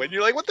know, and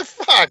you're like, what the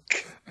fuck?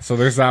 So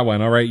there's that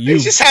one. All right,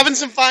 He's just having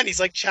some fun. He's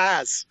like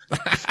Chaz.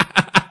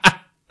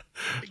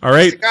 All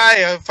right. He's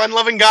a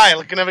fun-loving guy,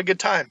 looking to have a good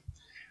time.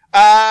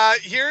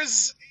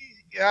 Here's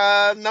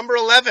number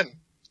 11.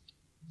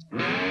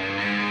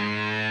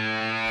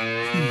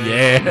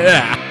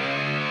 Yeah.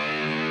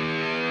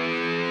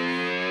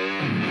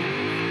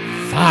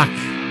 Fuck.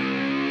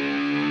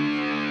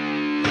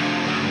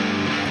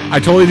 I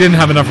totally didn't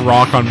have enough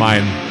rock on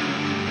mine.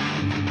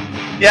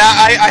 Yeah,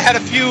 I had a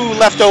few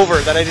left over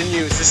that I didn't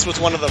use. This was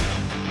one of them.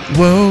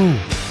 Whoa.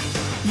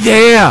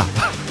 Yeah.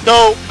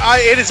 So,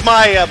 it is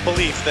my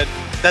belief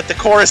that the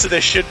chorus of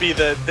this should be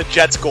the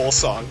Jets' goal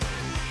song.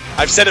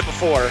 I've said it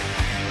before.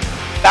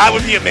 That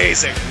would be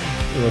amazing.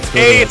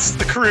 It's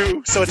the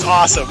Crew, so it's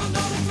awesome.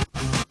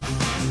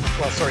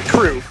 Well, sorry,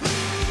 Crew.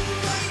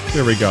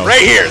 Here we go.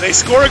 Right here. They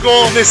score a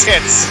goal and this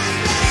hits.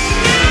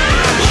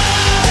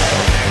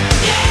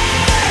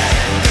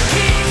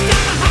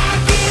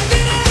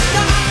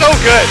 So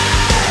good.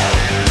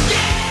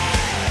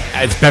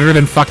 It's better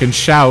than fucking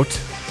Shout.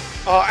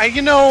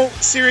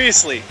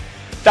 Seriously,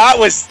 that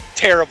was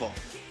terrible.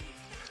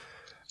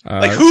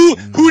 Like who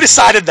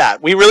decided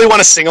that? We really want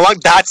to sing along?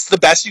 That's the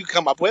best you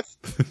come up with?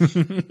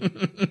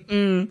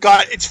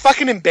 God, it's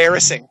fucking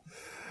embarrassing.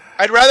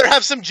 I'd rather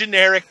have some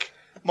generic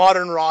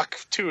modern rock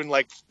tune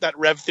like that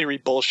Rev Theory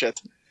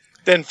bullshit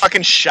than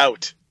fucking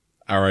shout.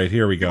 All right,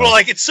 here we go. People are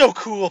like, it's so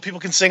cool. People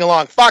can sing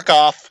along. Fuck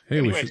off. Hey,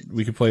 Anyways.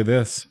 we could play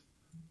this.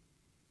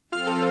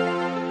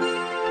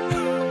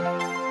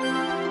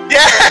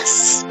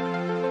 Yes!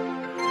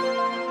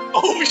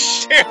 Oh,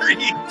 Sherry!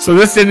 So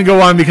this didn't go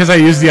on because I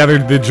used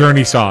the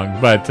Journey song,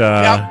 but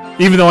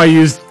even though I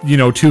used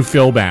 2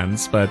 Phil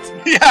bands, but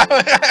Yeah.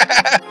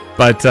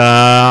 but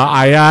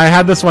I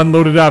had this one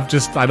loaded up.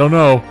 Just I don't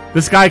know.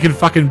 This guy can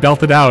fucking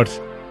belt it out.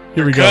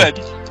 Here we go. Good.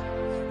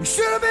 We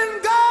should have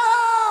been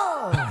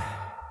gone.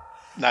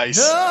 Nice.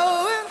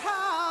 Knowing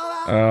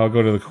how I'll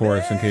go to the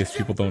chorus in case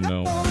people don't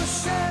know.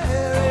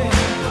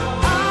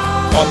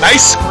 Oh,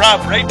 nice scrub.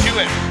 Right to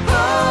it.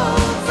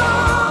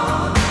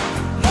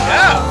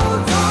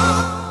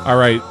 Yeah. All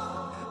right.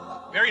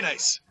 Very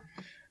nice.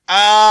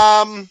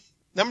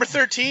 Number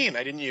 13,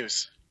 I didn't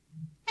use.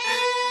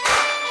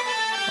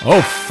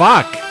 Oh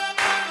fuck.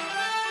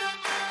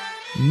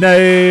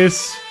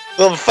 Nice.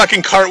 Little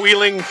fucking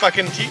cartwheeling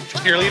fucking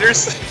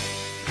cheerleaders.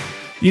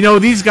 You know,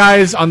 these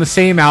guys on the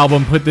same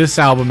album put this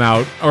album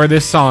out, or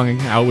this song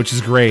out, which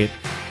is great,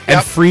 and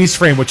Yep. Freeze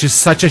Frame, which is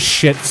such a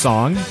shit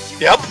song.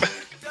 Yep.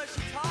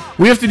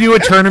 We have to do a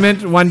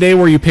tournament one day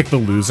where you pick the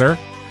loser.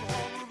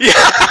 Yeah,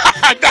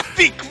 that'd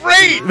be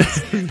great.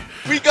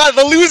 We got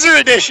the loser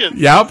edition.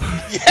 Yep.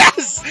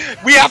 Yes,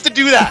 we have to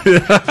do that.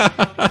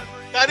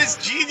 That is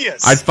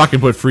genius. I'd fucking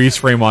put Freeze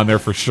Frame on there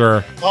for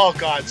sure. Oh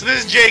god. So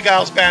this is Jay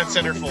Giles Band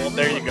Centerfold.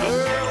 There you go.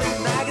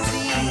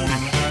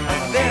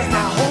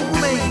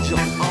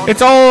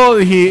 It's all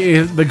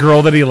the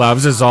girl that he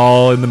loves is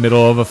all in the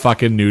middle of a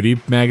fucking nudie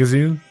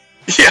magazine.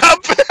 Yep.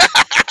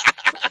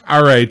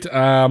 All right,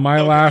 my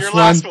your last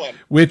last one, one.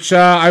 which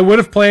I would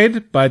have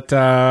played, but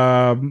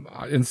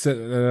instead,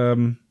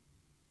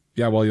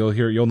 yeah, well,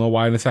 you'll know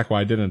why in a sec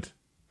why I didn't.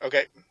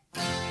 Okay.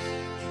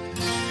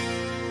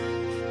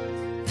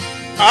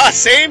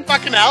 Same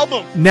fucking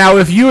album. Now,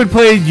 if you had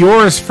played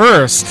yours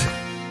first,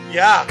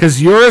 Yeah. because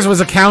yours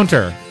was a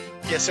counter.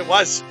 Yes, it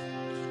was.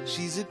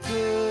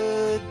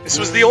 This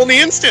was the only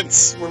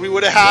instance where we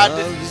would have had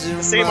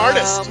the same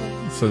artist.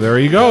 So there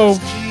you go.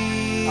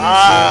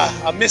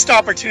 A missed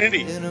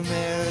opportunity.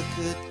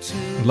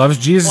 Loves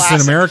Jesus Classic.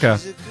 in America.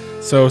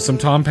 So some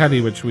Tom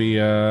Petty, which we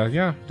didn't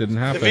The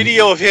happen.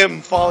 video of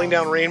him falling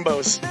down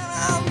rainbows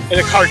in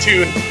a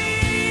cartoon.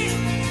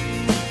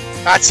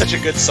 That's such a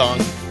good song.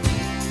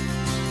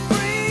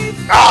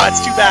 Ah, it's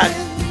too bad.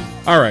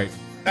 All right,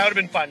 That would have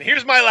been fun.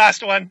 Here's my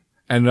last one.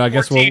 and I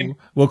guess 14.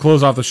 we'll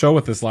close off the show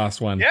with this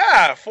last one.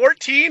 Yeah,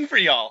 14 for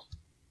y'all.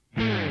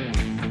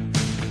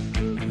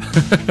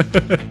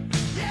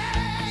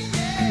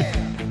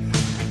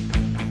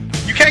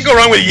 You can't go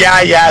wrong with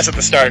yeah yeahs at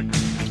the start.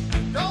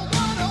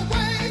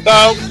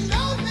 So,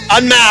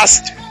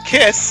 Unmasked,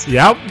 Kiss,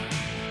 Yep.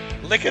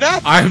 Lick It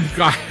Up. I've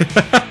got.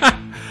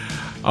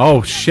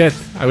 Oh shit!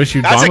 I wish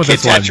you'd That's gone a with Kid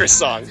this one. Tetris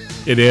song.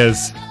 It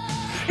is.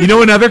 You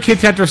know, another Kid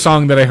Tetris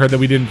song that I heard that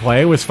we didn't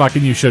play was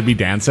fucking "You Should Be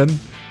Dancing."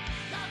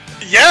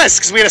 Yes,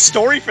 because we had a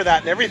story for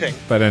that and everything.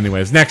 But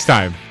anyways, next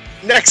time.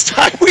 Next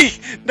time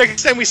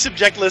we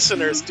subject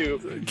listeners to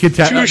Kid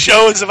 2 Tetris.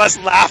 shows of us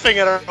laughing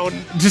at our own.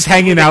 Just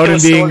hanging out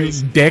and ridiculous being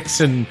stories.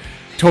 dicks and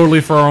totally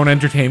for our own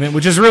entertainment,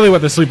 which is really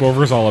what the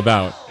sleepover is all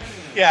about.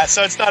 Yeah,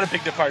 so it's not a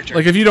big departure.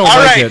 Like, if you don't All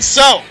like right, it-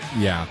 so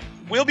Yeah.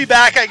 we'll be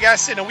back, I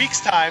guess, in a week's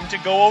time to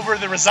go over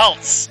the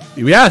results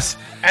Yes,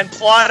 and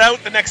plot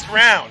out the next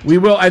round. we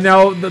will. And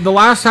now, the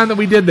last time that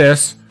we did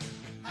this,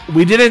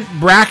 we didn't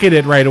bracket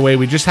it right away.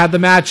 We just had the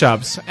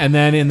matchups, and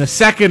then in the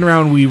second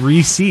round we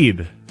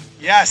reseed,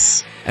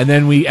 Yes. and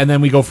then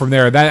we go from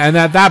there. And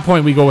at that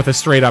point we go with a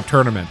straight up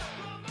tournament.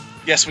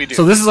 Yes, we do.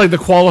 So this is like the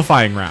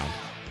qualifying round.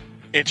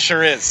 It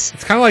sure is.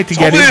 It's kind of like to So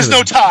get hopefully into there's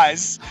no this.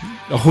 ties.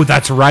 Oh,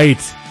 that's right.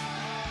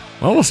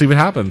 Well, we'll see what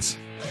happens.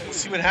 We'll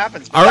see what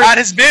happens. All right. That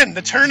has been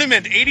the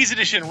tournament, 80s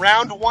edition,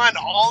 round 1,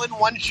 all in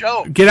one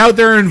show. Get out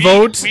there and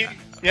vote.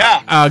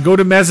 Yeah. Go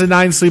to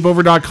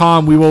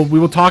mezzaninesleepover.com. We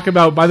will talk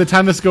about, by the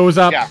time this goes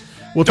up, Yeah.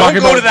 we'll Don't talk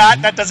go about to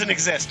that. That doesn't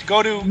exist.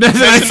 Go to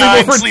Mezzanine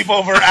Mezzanine Sleepover.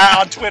 Sleepover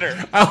on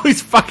Twitter. I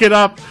always fuck it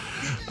up.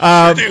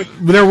 do.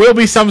 There will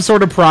be some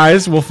sort of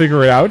prize. We'll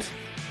figure it out.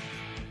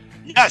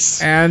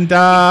 Yes. And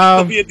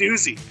It'll be a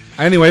doozy.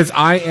 anyways,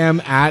 I am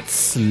at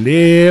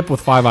Slip with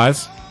 5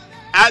 eyes.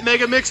 At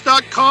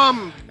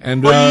megamix.com.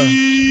 And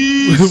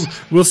Please.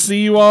 we'll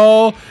see you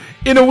all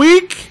in a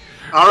week.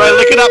 All right,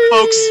 lick it up,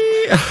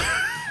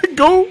 folks.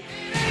 Go.